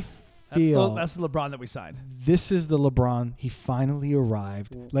 please. I feel that's the LeBron that we signed. This is the LeBron. He finally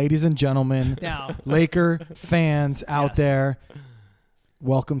arrived. Ladies and gentlemen, now, Laker fans out there,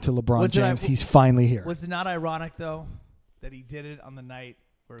 welcome to LeBron James. He's finally here. Was it not ironic, though, that he did it on the night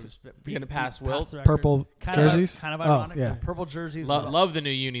where it was going to pass Wilt? Purple jerseys? Kind of ironic. Yeah. Purple jerseys. Love the new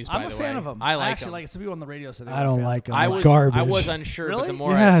unis, by the way. I'm a fan of them. I like actually them. like it. Some people on the radio said they I don't like them. Garbage. I was unsure, really? but the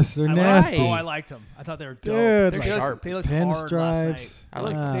more they're nasty. I liked them. I thought they were dope. Dude, they sharp. They looked hard last Pinstripes.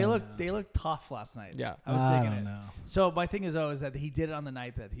 night. They looked tough last night. Yeah. I was digging it. Know. So my thing is, though, is that he did it on the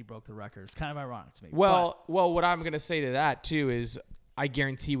night that he broke the record. It's kind of ironic to me. Well, what I'm going to say to that, too, is I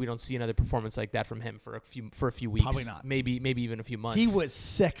guarantee we don't see another performance like that from him for a few weeks. Probably not. Maybe even a few months. He was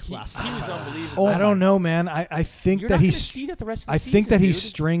sick last night. He was unbelievable. I don't know, man. I think that he see that the rest of the I think season, that he dude.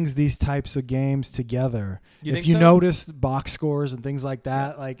 strings these types of games together. You if think you so? notice box scores and things like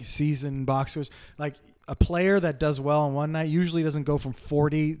that, like season box scores, like a player that does well on one night usually doesn't go from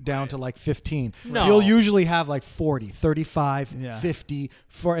 40 down to like 15. No. He'll usually have like 40, 35, Yeah. 50,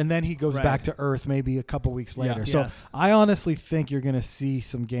 and then he goes back to earth maybe a couple weeks later. Yeah. So Yes. I honestly think you're going to see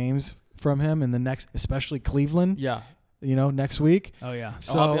some games from him in the next, especially Cleveland. Yeah. Next week. Oh yeah.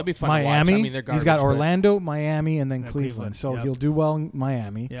 So that'll be fun to watch. Miami, I mean, they're he's got garbage, but- Orlando, Miami, and then Yeah, Cleveland. Cleveland. So Yep. he'll do well in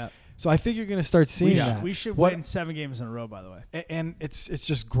Miami. Yeah. So I think you're going to start seeing that. We should What- win 7 games in a row. By the way. and it's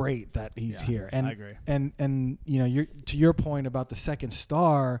just great that he's Yeah, here. And I agree. And you're to your point about the second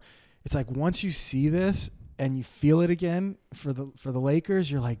star, it's like once you see this and you feel it again for the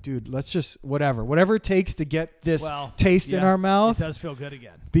Lakers, you're like, dude, let's just whatever it takes to get this taste in our mouth. It does feel good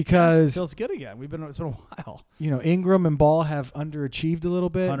again. Because it feels good again. It's been a while. Ingram and Ball have underachieved a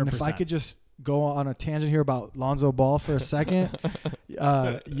little bit. 100%. And if I could just go on a tangent here about Lonzo Ball for a second,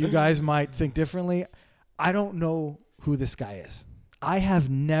 you guys might think differently. I don't know who this guy is. I have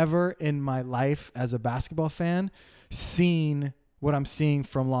never in my life as a basketball fan seen what I'm seeing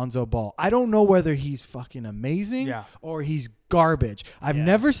from Lonzo Ball. I don't know whether he's fucking amazing or he's garbage. I've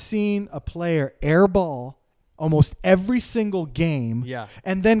never seen a player airball almost every single game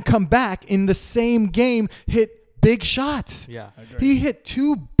and then come back in the same game, hit big shots. Yeah. He hit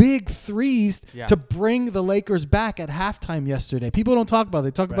 2 big threes to bring the Lakers back at halftime yesterday. People don't talk about it.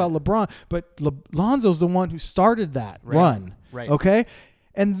 They talk about LeBron, but Lonzo's the one who started that run. Right. Okay?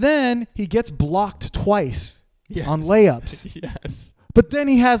 And then he gets blocked twice on layups. Yes. But then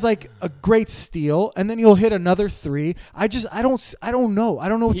he has like a great steal, and then he'll hit another 3. I don't know. I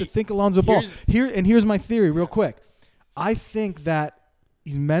don't know what to think of Lonzo Ball. Here's my theory real quick. I think that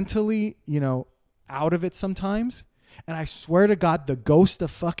he's mentally, out of it sometimes. And I swear to God, the ghost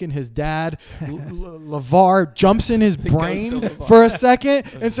of fucking his dad, LeVar, jumps in his brain for a second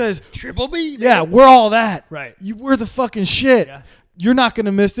and says, Triple B. yeah, we're all that. Right. We're the fucking shit. Yeah. You're not going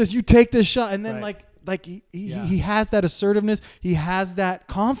to miss this. You take this shot. And then Right. he has that assertiveness. He has that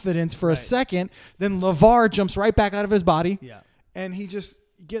confidence for a second. Then LeVar jumps right back out of his body. Yeah. And he just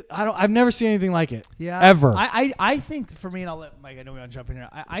I've never seen anything like it. Yeah. Ever. I think for me, and I'll let Mike, I know we want to jump in here.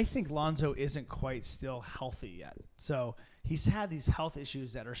 I think Lonzo isn't quite still healthy yet. So he's had these health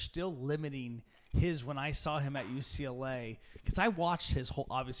issues that are still limiting when I saw him at UCLA, because I watched his whole,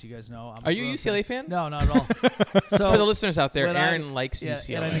 obviously you guys know. Are you a UCLA fan? No, not at all. So for the listeners out there, Aaron likes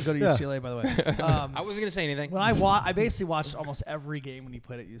UCLA. And I didn't go to UCLA, by the way. I wasn't going to say anything. When I basically watched almost every game when he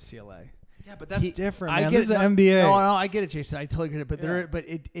played at UCLA. Yeah, but that's different, man. I get this is the no, NBA. No, I get it, Jason. I totally get it. But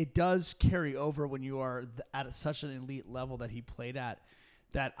it does carry over when you are at such an elite level that he played at.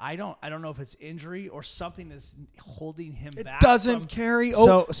 That I don't know if it's injury or something is holding him back. It doesn't carry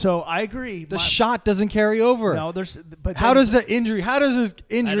over. So I agree. The shot doesn't carry over. No, but how does his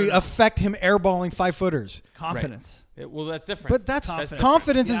injury affect him airballing 5-footers? Confidence. Right. Well, that's different. But that's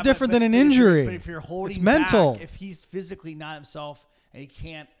confidence is different than an injury. But if you're holding it's mental. back, if he's physically not himself and he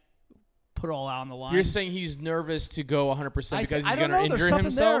can't put it all out on the line. You're saying he's nervous to go 100% because he's going to injure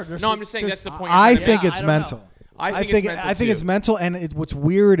himself? No, I'm just saying that's the point. I think it's mental. I think it's mental, and what's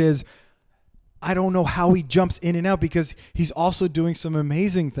weird is I don't know how he jumps in and out because he's also doing some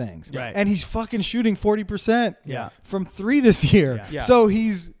amazing things. Right. And he's fucking shooting 40% Yeah. from 3 this year. Yeah. So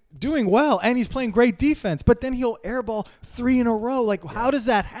he's doing well, and he's playing great defense, but then he'll airball 3 in a row. Like, how does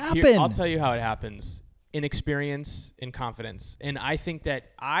that happen? I'll tell you how it happens. Inexperience and confidence. And I think that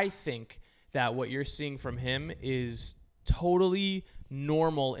what you're seeing from him is totally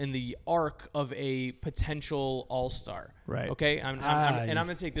normal in the arc of a potential all-star. Right. Okay? And I'm going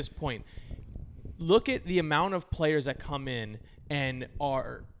to take this point. look at the amount of players that come in and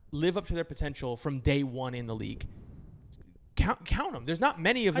live up to their potential from day one in the league. Count them. There's not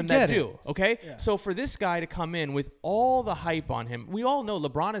many of them that do. Okay. Yeah. So for this guy to come in with all the hype on him, we all know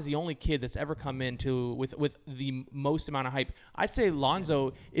LeBron is the only kid that's ever come in with the most amount of hype. I'd say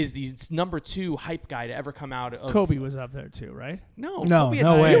Lonzo is the number 2 hype guy to ever come out of. Kobe was up there too, right? No, Kobe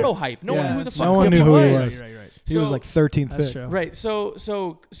had zero hype. No one knew who the fuck no one Kobe knew who was. he was. Right. He was like 13th pick. True. Right. So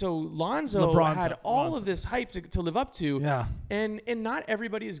Lonzo had all of this hype to live up to. Yeah. And not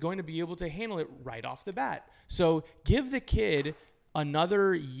everybody is going to be able to handle it right off the bat. So give the kid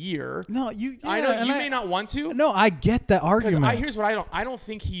another year. No, you. Yeah, I know you may not want to. No, I get that argument. Here's what I don't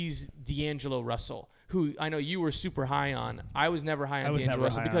think he's D'Angelo Russell, who I know you were super high on. I was never high on D'Angelo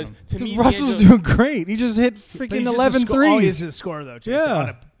Russell because to me Russell's doing great. He just hit freaking 11 threes. He's a scorer though, Jason.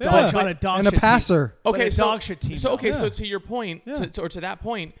 Yeah. On a dog and a passer. Okay, dog shit team. So to your point, to that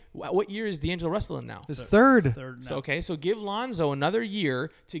point, what year is D'Angelo Russell in now? His third. So give Lonzo another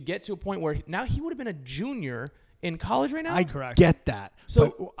year to get to a point where now he would have been a junior in college right now. I get that.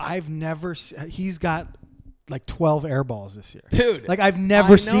 So but I've never. He's got like 12 air balls this year, dude. Like I've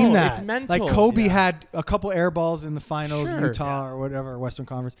never seen that. It's mental. Like Kobe had a couple air balls in the finals, Utah or whatever, Western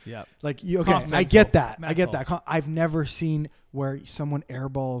Conference. Yeah. Like I get that. I get that. I've never seen where someone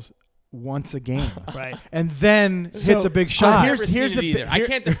airballs once a game, right? And then hits a big shot. Here's the I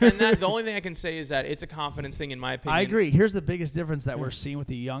can't defend that. The only thing I can say is that it's a confidence thing, in my opinion. I agree. Here's the biggest difference that we're seeing with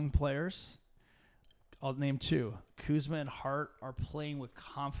the young players. I'll name 2. Kuzma and Hart are playing with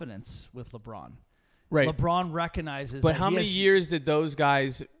confidence with LeBron. Right. LeBron recognizes. But how many years did those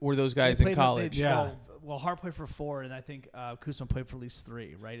guys in college? Well, Hart played for 4, and I think Kuzma played for at least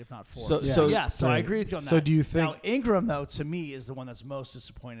 3, right? If not 4. So I agree with you on that. So do you think now Ingram, though, to me, is the one that's most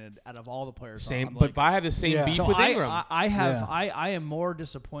disappointed out of all the players? Same, but I have the same beef with Ingram. I am more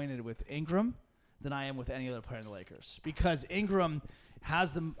disappointed with Ingram than I am with any other player in the Lakers because Ingram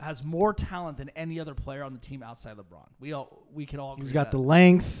has more talent than any other player on the team outside LeBron. We can all agree. He's got the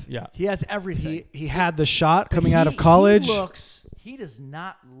length. Yeah. He has everything. He had the shot coming out of college. He does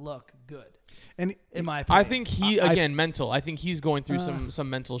not look good. And in my opinion, I think mental. I think he's going through some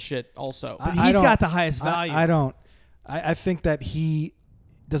mental shit also. But he's got the highest value. I don't. I think that he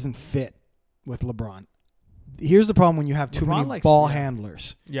doesn't fit with LeBron. Here's the problem when you have too many ball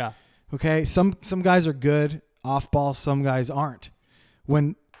handlers. Yeah. Okay. Some guys are good off ball. Some guys aren't.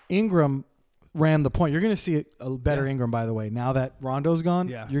 When Ingram ran the point, you're going to see a better Ingram, by the way. Now that Rondo's gone,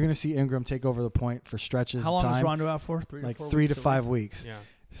 you're going to see Ingram take over the point for stretches How long of time. is Rondo out for? 3 to 5 weeks. Yeah.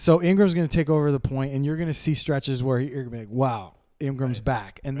 So Ingram's going to take over the point, and you're going to see stretches where you're going to be like, wow, Ingram's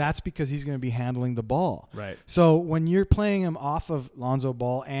back. And that's because he's going to be handling the ball. Right. So when you're playing him off of Lonzo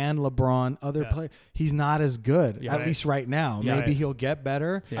Ball and LeBron, other players, he's not as good, at least right now. Maybe he'll get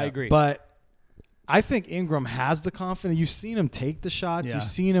better. Yeah. I agree. But I think Ingram has the confidence. You've seen him take the shots. You've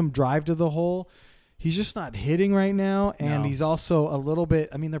seen him drive to the hole. He's just not hitting right now, and he's also a little bit.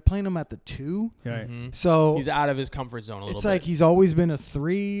 I mean, they're playing him at the 2, right? So he's out of his comfort zone a little bit. It's like he's always been a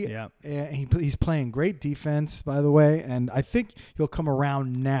 3. Yeah, and he's playing great defense, by the way, and I think he'll come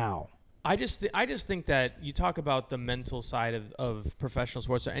around now. I just think that you talk about the mental side of professional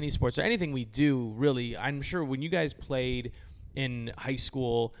sports or any sports or anything we do. Really, I'm sure when you guys played in high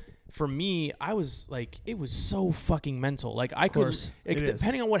school. For me, I was like, it was so fucking mental. Like I could,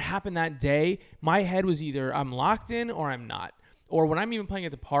 depending on what happened that day, my head was either I'm locked in or I'm not. Or when I'm even playing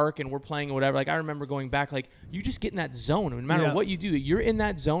at the park and we're playing or whatever, like I remember going back, like you just get in that zone. No matter what you do, you're in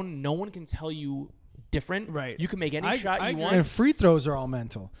that zone. No one can tell you different. Right. You can make any shot you want. And free throws are all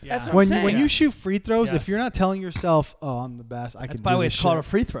mental. Yeah. That's what I'm saying. When you shoot free throws, if you're not telling yourself, "Oh, I'm the best," I can do this. By the way, it's called a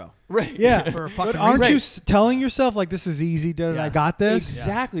free throw. Right. Yeah. For a fucking but aren't you telling yourself like this is easy? I got this.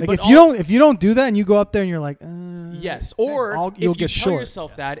 Exactly. Like but if you don't do that and you go up there and you're like, yes, or you'll if get you tell short.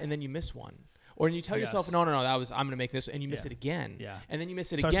 yourself that and then you miss one. Or you tell yourself, no, I'm going to make this, and you miss it again. Yeah. And then you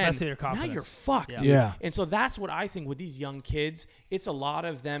miss it Starts again. messing your confidence. Now you're fucked, dude. Yeah. And so that's what I think with these young kids, it's a lot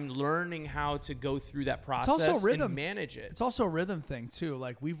of them learning how to go through that process and manage it. It's also a rhythm thing, too.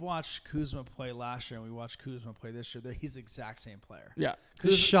 Like, we've watched Kuzma play last year, and we watched Kuzma play this year. He's the exact same player. Yeah.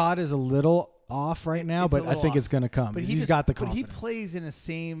 His shot is a little off right now, but I think it's going to come. But he's got the confidence. But he plays in the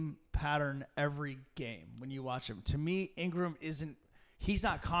same pattern every game when you watch him. To me, Ingram isn't. he's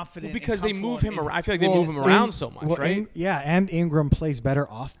not confident because they move him around. I feel like Well, they move him around so much, right? And Ingram plays better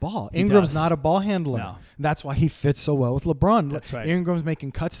off ball. Ingram's not a ball handler. No. That's why he fits so well with LeBron. That's right. Ingram's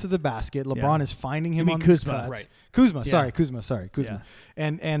making cuts to the basket. LeBron is finding him on Kuzma. these cuts. Right. Kuzma. Yeah.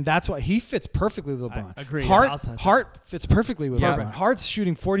 And that's why he fits perfectly with LeBron. I agree. Hart fits perfectly with Yeah. LeBron. Hart's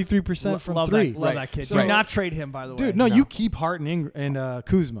shooting 43% from love three. Love that kid. So- Do not trade him, by the way. Dude, no, you keep Hart and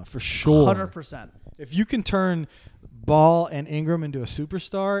Kuzma for sure. 100%. If you can turn Ball and Ingram into a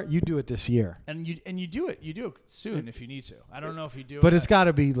superstar, you do it this year. And you do it. You do it soon if you need to. I don't know if you do it. But it's got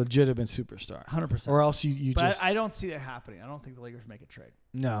to be legitimate superstar. 100%. Or else you But just... I don't see that happening. I don't think the Lakers make a trade.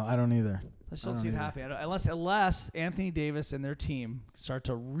 No, I don't either. I just don't see it happening. Unless Anthony Davis and their team start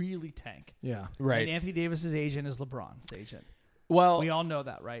to really tank. Yeah. Right. And Anthony Davis's agent is LeBron's agent. Well, We all know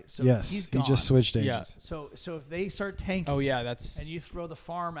that, right? So Yes, he's he gone. just switched agents. Yeah. So if they start tanking, oh yeah, that's and you throw the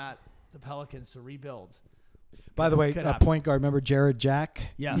farm at the Pelicans to rebuild. By the way, Could a happen. point guard, remember Jared Jack?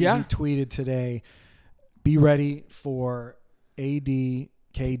 Yes. Yeah. He tweeted today, be ready for AD,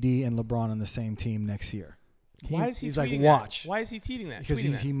 KD, and LeBron on the same team next year. why is he He's tweeting like, that? watch. Why is he tweeting that? Because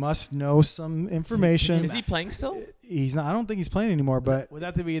Tweeting that? he must know some information. Is he playing still? He's not. I don't think he's playing anymore, but... Would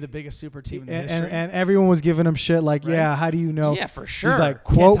that be the biggest super team in the And, history? and everyone was giving him shit like, Right? yeah, how do you know? Yeah, for sure. He's like,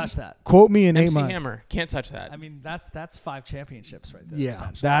 Can't touch that. quote me in 8 MC months. Hammer can't touch that. I mean, that's 5 championships right there. Yeah,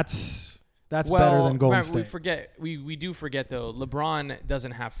 potentially. that's well, better than Golden remember, State. we do forget though. LeBron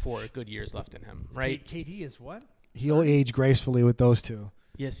doesn't have 4 good years left in him, right? KD is what? He'll age gracefully with those two.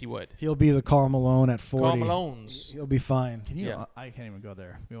 Yes, he would. He'll be the Karl Malone at 40. Karl Malone's. He'll be fine. Can you? Yeah. I can't even go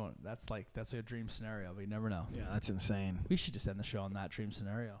there. We won't. That's a dream scenario. But you never know. Yeah, that's insane. We should just end the show on that dream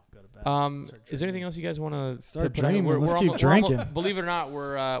scenario. Go to bed. Start Is there anything dreaming. else you guys want to Start dreaming. Let's keep drinking. Believe it or not,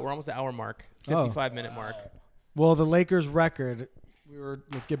 we're almost the hour mark, 55-minute mark. Well, the Lakers' record,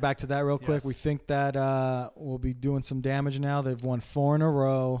 let's get back to that real quick. Yes. We think that we'll be doing some damage now. They've won 4 in a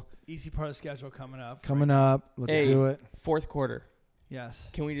row. Easy part of the schedule coming up. Coming up. Let's Hey. do it. Fourth quarter. Yes.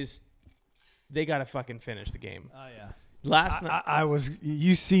 Can we just? They gotta fucking finish the game. Oh yeah. Last night. I was.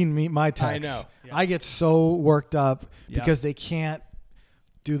 You seen me my text. know. Yeah. I get so worked up Yeah. because they can't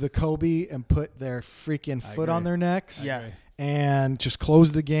do the Kobe and put their freaking foot on agree. their necks. Yeah. And just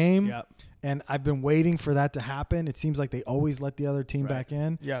close the game. Yep. And I've been waiting for that to happen. It seems like they always let the other team Right. back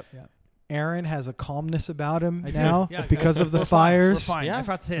in. Yep. Aaron has a calmness about him I do. now Yeah, because of the we're fires. Fine. We're fine. Yeah. I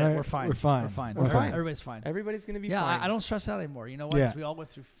forgot to say Right. that. We're fine. We're fine. We're fine. We're fine. Everybody's fine. Everybody's gonna be Yeah, fine. I don't stress out anymore. You know what? Yeah. 'Cause we all went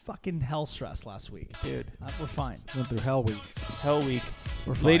through fucking hell stress last week. Dude. We're fine. Went through hell week. Hell week.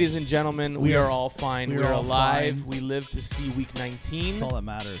 We're fine. Ladies and gentlemen, we are all fine. we We are are all alive. fine. We live to see week 19. That's all that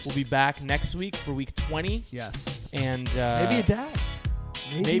matters. We'll be back next week for week 20. Yes. And Maybe a dad.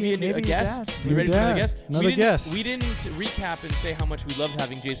 maybe a guest. dad. You ready Maybe for another dad. guest? Another guest. We didn't recap and say how much we loved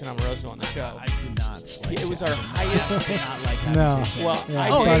having Jason Amoroso on the show. I did not. It was our I highest. did not like having No. Jason. Well, Yeah, I I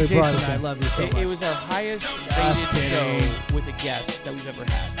Oh, thought hey, he brought Jason, us I in. love you so it much. was our highest Just rated kidding. show with a guest that we've ever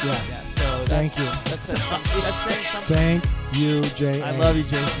had. Yes. So Thank you. That's saying something. Thank you, Jay. I love you,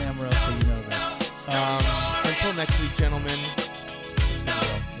 Jason Amoroso. You know this. Until next week, gentlemen. It's been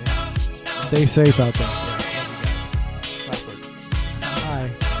real. Stay safe out there. Last word. Hi.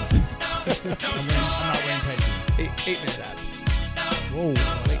 I'm not wearing tight jeans. 8 minute ads. Whoa.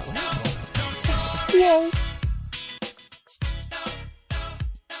 Wait, what? Whoa.